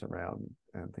remnants around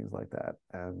and things like that.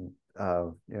 And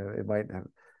it might have,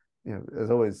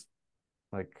 as always,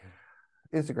 like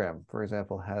Instagram, for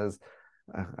example, has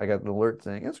I got an alert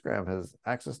saying Instagram has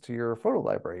access to your photo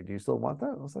library. Do you still want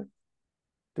that? I was like,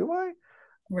 do I?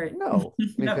 Right. No,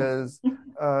 because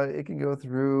it can go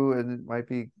through and it might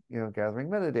be gathering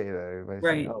metadata. It might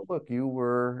say, oh, look, you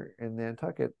were in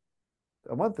Nantucket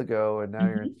a month ago and now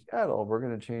you're in Seattle. We're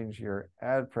going to change your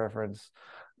ad preference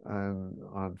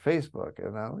on Facebook.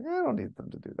 And I'm like, I don't need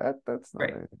them to do that. That's not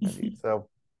anything I need. So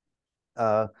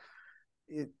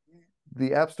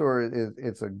the App Store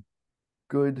it's a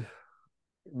good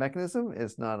mechanism.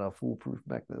 It's not a foolproof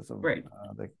mechanism.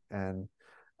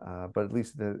 But at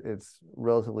least it's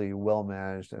relatively well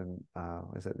managed, and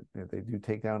like I said, they do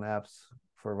take down apps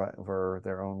for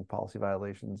their own policy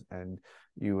violations, and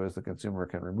you as the consumer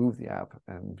can remove the app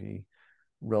and be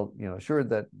assured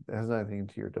that it has nothing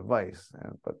to your device,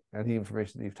 but any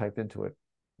information that you've typed into it,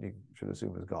 you should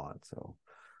assume is gone. So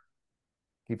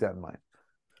keep that in mind.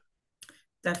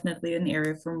 Definitely an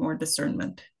area for more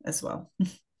discernment as well,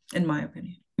 in my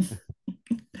opinion.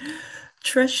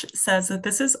 Trish says that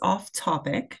this is off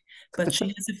topic, but she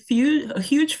has a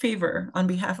huge favor on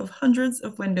behalf of hundreds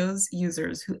of Windows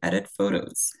users who edit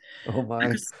photos. Oh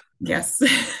my. Yes.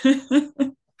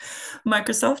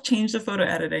 Microsoft changed the photo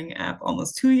editing app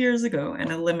almost 2 years ago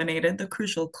and eliminated the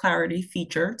crucial clarity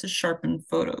feature to sharpen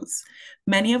photos.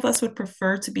 Many of us would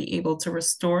prefer to be able to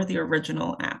restore the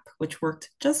original app, which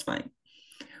worked just fine,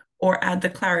 or add the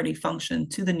clarity function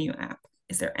to the new app.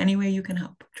 Is there any way you can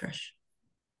help, Trish?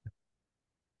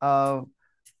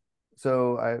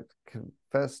 So I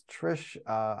confess, Trish,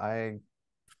 I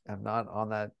am not on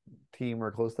that team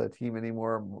or close to that team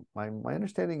anymore. My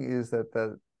understanding is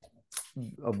that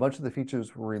a bunch of the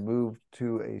features were removed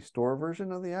to a store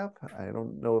version of the app. I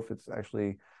don't know if it's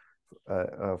actually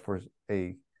for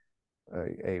a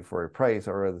price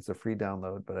or it's a free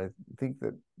download, but I think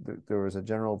that there was a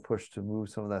general push to move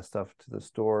some of that stuff to the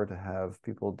store to have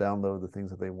people download the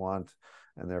things that they want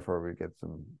and therefore we get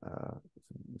some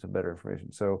better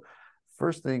information. So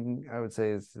first thing I would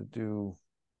say is the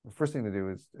first thing to do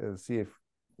is see if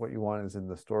what you want is in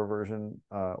the store version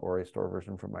or a store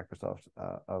version from Microsoft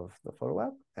of the photo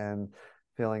app. And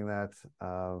failing that,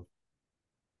 well,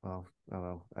 I don't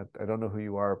know. I don't know who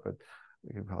you are, but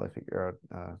we can probably figure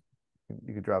out.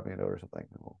 You could drop me a note or something,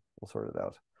 and we'll sort it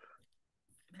out.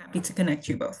 I'm happy to connect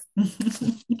you both.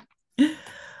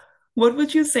 What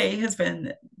would you say has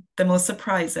been the most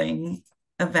surprising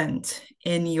event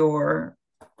in your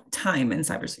time in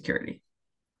cybersecurity?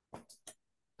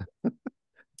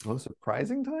 Most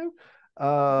surprising time?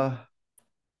 Uh,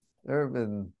 there have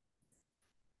been,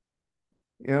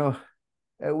 you know,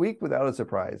 a week without a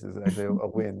surprise is actually a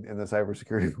win in the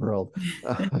cybersecurity world.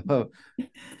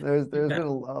 There's been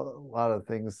a lot of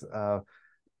things,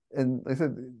 and like I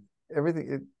said,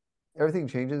 everything everything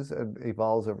changes and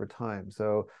evolves over time.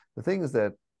 So the things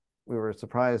that we were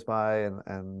surprised by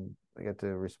and I get to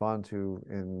respond to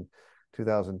in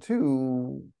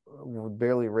 2002 would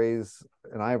barely raise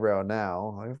an eyebrow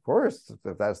now. Like, of course,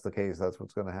 if that's the case, that's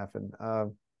what's going to happen.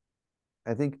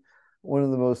 I think one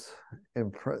of the most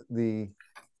the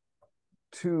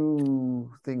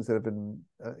two things that have been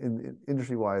in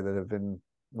industry-wide that have been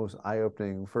most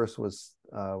eye-opening. First was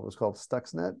called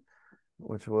Stuxnet,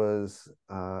 which was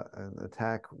an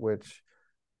attack which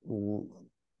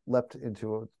leapt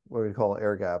into what we call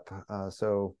air gap.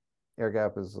 So air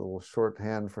gap is a little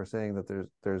shorthand for saying that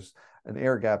there's an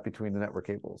air gap between the network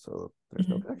cables, so there's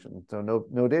no connection, so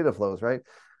no data flows, right?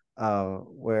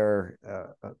 Where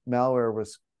malware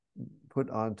was put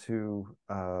onto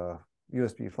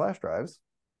USB flash drives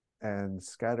and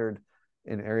scattered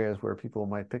in areas where people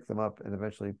might pick them up and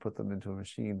eventually put them into a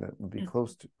machine that would be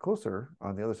closer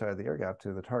on the other side of the air gap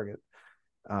to the target.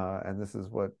 And this is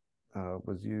what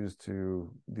was used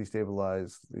to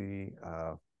destabilize the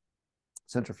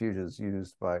centrifuges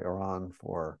used by Iran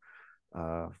for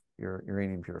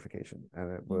uranium purification.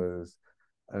 And it was,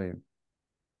 I mean,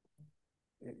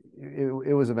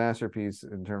 it was a masterpiece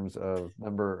in terms of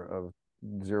number of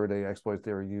zero-day exploits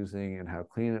they were using and how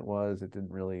clean it was. It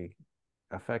didn't really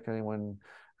affect anyone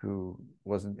who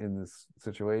wasn't in this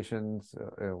situation.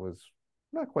 So it was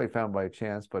not quite found by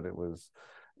chance, but it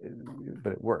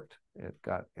worked.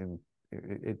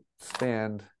 It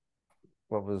spanned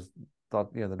what was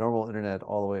thought, the normal internet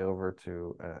all the way over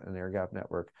to an air gap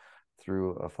network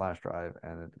through a flash drive,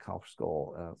 and it accomplished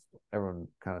goal. Everyone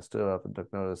kind of stood up and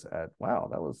took notice at, wow,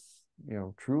 that was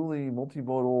truly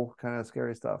multimodal kind of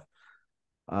scary stuff.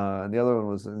 And the other one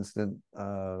was an incident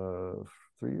 4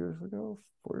 years ago,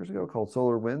 called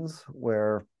Solar Winds,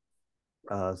 where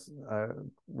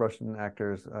Russian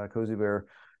actors, Cozy Bear,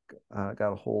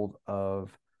 got a hold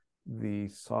of the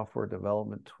software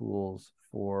development tools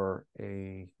for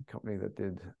a company that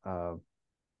did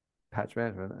patch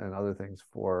management and other things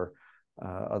for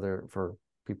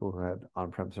people who had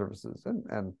on-prem services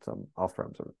and some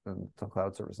off-prem and some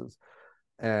cloud services.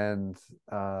 And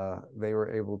they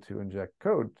were able to inject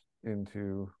code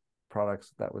into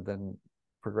products that would then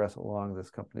progress along this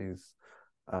company's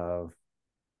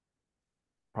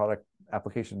product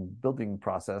application building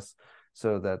process,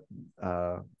 so that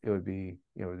it would be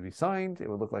signed. It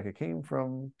would look like it came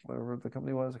from whatever the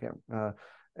company was.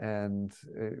 And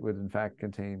it would in fact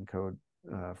contain code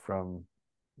from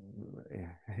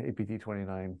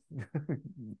APT29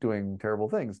 doing terrible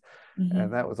things.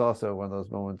 And that was also one of those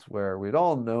moments where we'd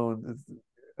all known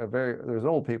there's an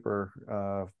old paper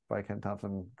by Ken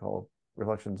Thompson called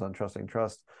Reflections on Trusting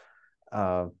Trust,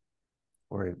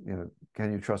 where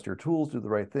can you trust your tools, do the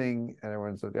right thing? And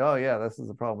everyone said, oh yeah, this is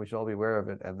the problem, we should all be aware of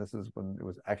it. And this is when it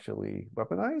was actually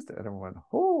weaponized, and everyone went,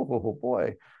 oh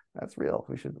boy, that's real,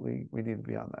 we need to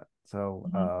be on that. So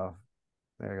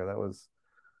there you go. That was,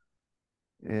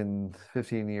 in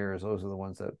 15 years, those are the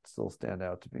ones that still stand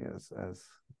out to me as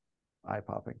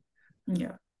eye-popping.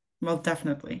 Yeah, well,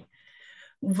 definitely.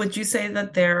 Would you say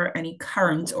that there are any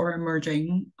current or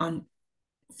emerging on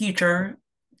future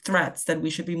threats that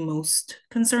we should be most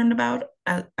concerned about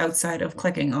outside of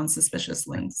clicking on suspicious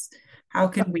links? How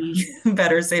can we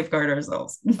better safeguard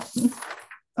ourselves?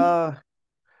 Yeah,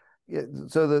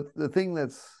 so the thing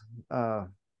that's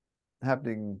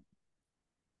happening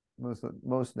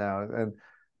most now, and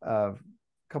a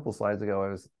couple slides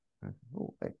ago,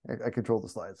 I controlled the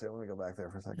slides, so let me go back there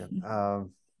for a second. I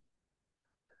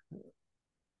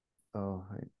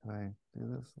do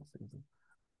this? Let's see.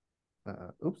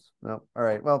 Oops, no. All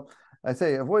right. Well, I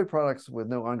say avoid products with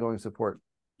no ongoing support.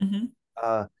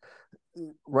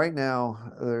 Right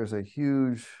now, there's a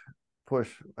huge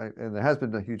push, and there has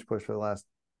been a huge push for the last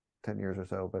 10 years or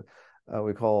so, but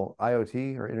we call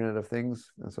IoT, or Internet of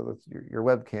Things. And so that's your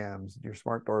webcams, your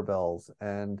smart doorbells,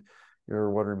 and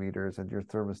your water meters and your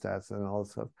thermostats and all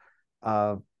this stuff.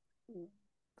 Uh,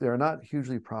 they're not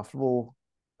hugely profitable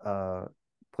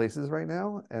places right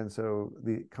now, and so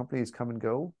the companies come and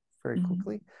go very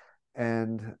quickly,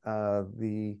 and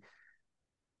the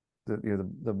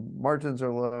margins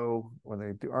are low when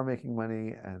they are making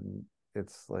money, and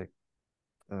it's like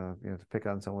to pick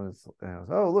on someone is,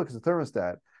 oh, look, it's a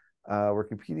thermostat. We're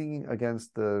competing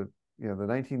against the the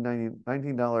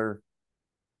 $19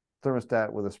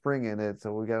 thermostat with a spring in it,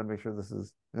 so we got to make sure this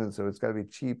is, and so it's got to be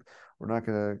cheap. We're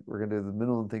gonna do the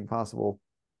minimum thing possible.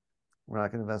 We're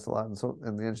not gonna invest a lot in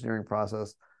the engineering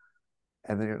process,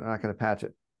 and then you're not gonna patch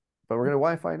it, but we're gonna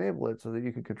Wi-Fi enable it so that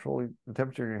you can control the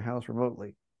temperature in your house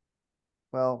remotely.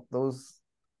 Well, those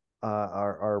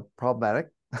are problematic.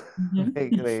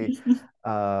 They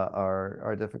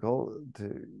are difficult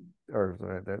to,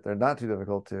 or they're not too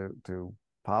difficult to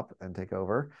pop and take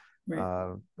over.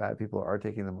 Right. Bad people are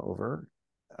taking them over.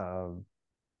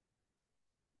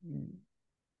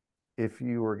 If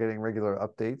you were getting regular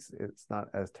updates, it's not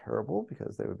as terrible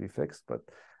because they would be fixed, but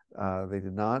they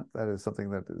did not. That is something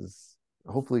that is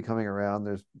hopefully coming around.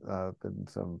 There's been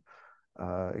some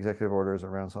executive orders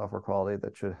around software quality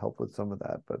that should help with some of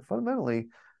that. But fundamentally,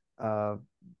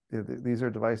 these are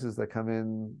devices that come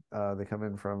in. They come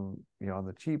in from on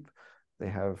the cheap. They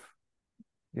have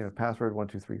password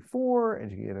 1234, and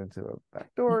you can get into a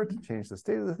backdoor to change the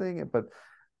state of the thing. But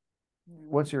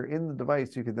once you're in the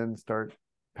device, you can then start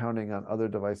pounding on other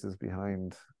devices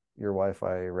behind your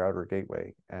Wi-Fi router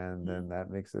gateway, and then that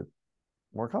makes it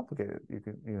more complicated.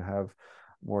 You have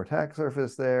more attack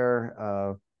surface there.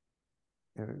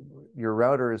 Your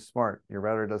router is smart. Your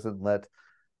router doesn't let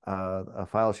a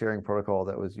file sharing protocol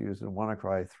that was used in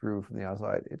WannaCry through from the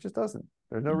outside. It just doesn't.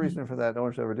 There's no reason for that. No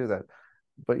one should ever do that.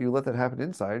 But you let that happen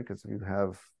inside, because if you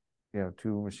have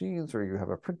two machines, or you have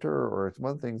a printer, or it's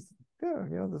one thing,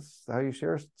 this is how you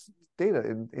share data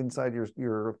inside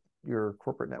your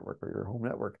corporate network or your home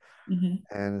network.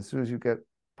 And as soon as you get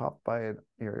popped by it,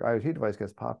 your IoT device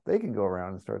gets popped, they can go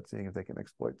around and start seeing if they can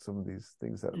exploit some of these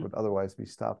things that would otherwise be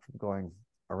stopped from going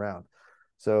around.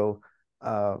 So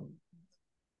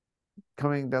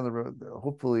coming down the road,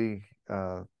 hopefully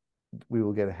we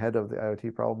will get ahead of the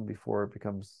IoT problem before it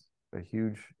becomes a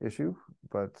huge issue.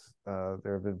 But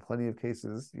there have been plenty of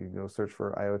cases. You can go search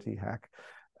for IoT hack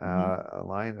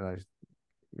online, and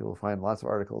you'll find lots of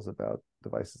articles about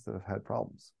devices that have had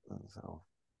problems. So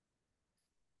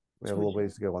we have a little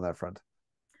ways to go on that front.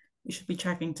 We should be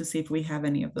checking to see if we have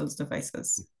any of those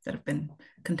devices that have been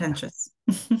contentious.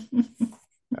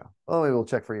 Yeah. Well, we will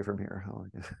check for you from here.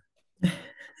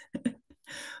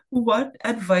 What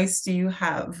advice do you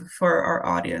have for our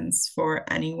audience, for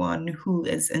anyone who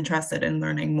is interested in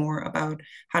learning more about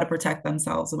how to protect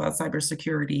themselves, about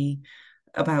cybersecurity,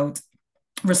 about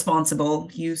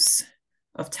responsible use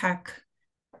of tech?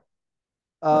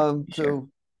 So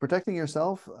protecting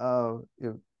yourself,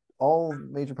 all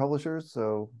major publishers,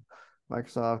 so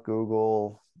Microsoft,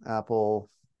 Google, Apple,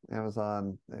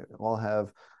 Amazon, they all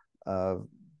have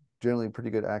generally pretty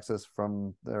good access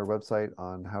from their website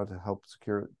on how to help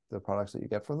secure the products that you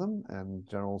get from them, and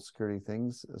general security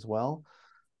things as well.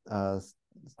 CISA.gov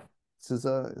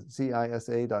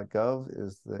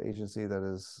is the agency that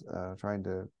is trying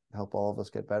to help all of us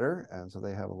get better, and so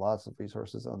they have lots of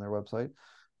resources on their website.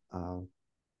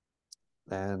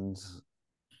 And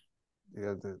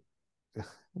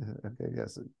okay,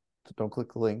 yes, don't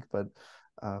click the link, but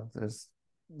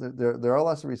there are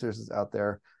lots of resources out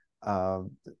there.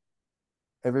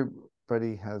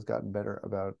 Everybody has gotten better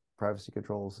about privacy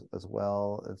controls as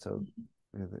well, and so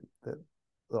that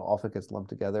often gets lumped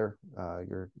together.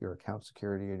 Your account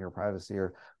security and your privacy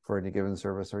are, for any given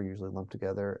service, are usually lumped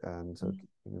together, and so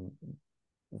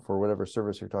for whatever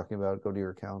service you're talking about, go to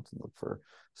your account and look for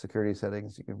security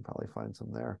settings. You can probably find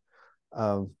some there.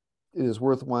 It is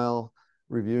worthwhile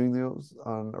reviewing those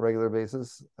on a regular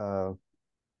basis.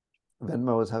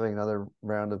 Venmo is having another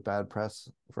round of bad press,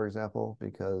 for example,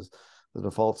 because the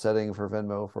default setting for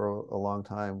Venmo for a long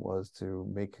time was to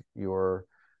make your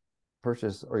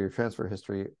purchase or your transfer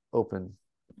history open.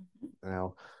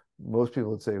 Now, most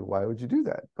people would say, why would you do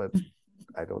that? But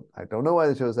I don't know why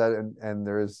they chose that, and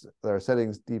there are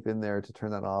settings deep in there to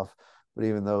turn that off, but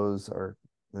even those are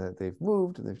they've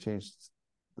moved and they've changed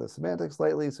the semantics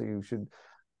slightly, so you should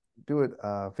do it.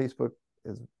 Facebook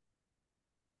is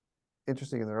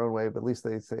interesting in their own way, but at least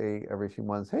they say every few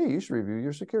months, hey, you should review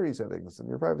your security settings and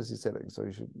your privacy settings, so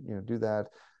you should do that.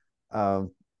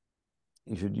 You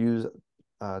should use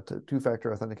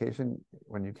two-factor authentication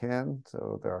when you can.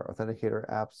 So there are authenticator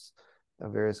apps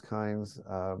of various kinds.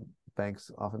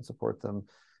 Banks often support them.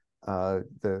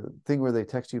 The thing where they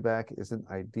text you back isn't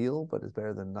ideal, but it's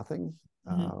better than nothing.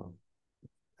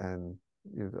 And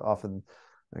you often,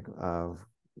 like,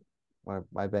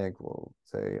 my bank will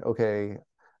say, okay,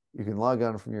 you can log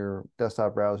on from your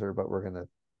desktop browser, but we're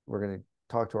gonna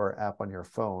talk to our app on your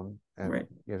phone, and Right.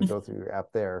 you have to go through your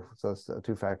app there. So it's a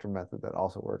two-factor method that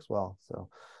also works well. So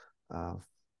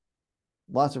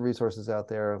lots of resources out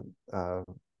there.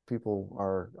 People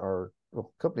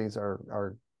well, companies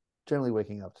are generally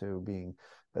waking up to being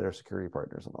better security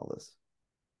partners in all this.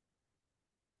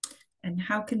 And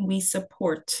how can we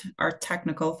support our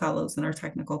technical fellows and our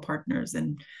technical partners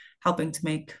in helping to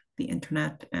make the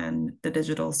internet and the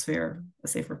digital sphere a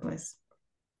safer place?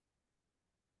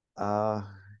 Uh,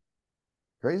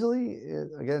 Crazily,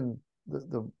 again,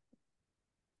 the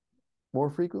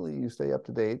more frequently you stay up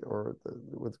to date, or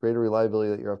with greater reliability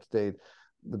that you're up to date,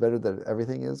 the better that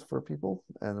everything is for people.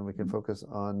 And then we can focus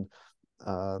on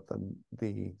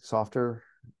the softer,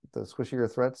 the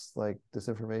squishier threats like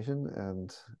disinformation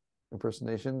and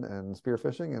impersonation and spear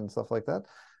phishing and stuff like that.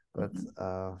 But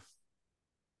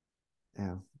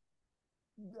yeah,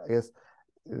 I guess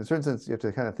in a certain sense, you have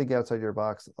to kind of think outside your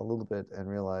box a little bit and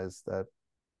realize that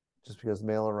just because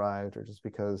mail arrived, or just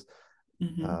because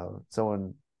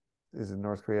someone is in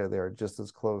North Korea, they are just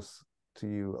as close to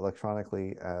you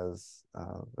electronically as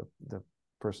the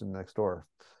person next door.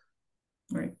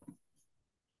 Right.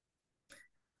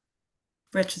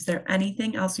 Rich, is there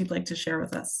anything else you'd like to share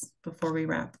with us before we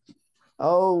wrap?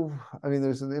 Oh, I mean,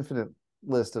 there's an infinite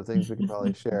list of things we could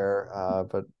probably share,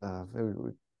 but maybe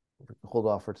we hold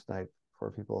off for tonight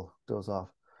before people doze off.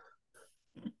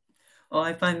 Well,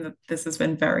 I find that this has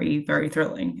been very, very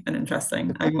thrilling and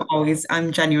interesting.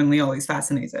 I'm genuinely always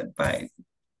fascinated by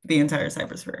the entire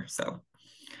cybersphere. So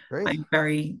Great. I'm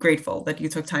very grateful that you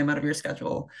took time out of your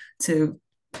schedule to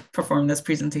perform this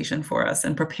presentation for us,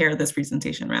 and prepare this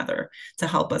presentation rather, to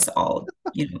help us all,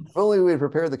 If only we had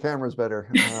prepared the cameras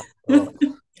better. Well.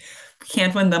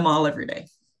 Can't win them all every day.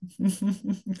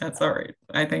 That's all right.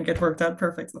 I think it worked out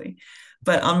perfectly.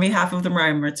 But on behalf of the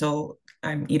Mariah Mitchell,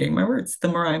 I'm eating my words, the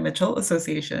Mariah Mitchell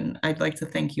Association, I'd like to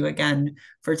thank you again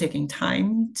for taking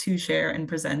time to share and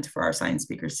present for our Science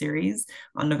Speaker Series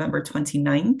on November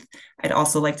 29th. I'd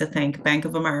also like to thank Bank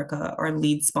of America, our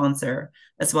lead sponsor,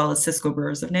 as well as Cisco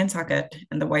Brewers of Nantucket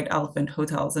and the White Elephant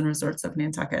Hotels and Resorts of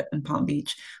Nantucket and Palm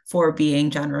Beach for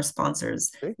being generous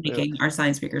sponsors, Okay. making our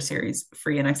Science Speaker Series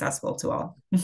free and accessible to all.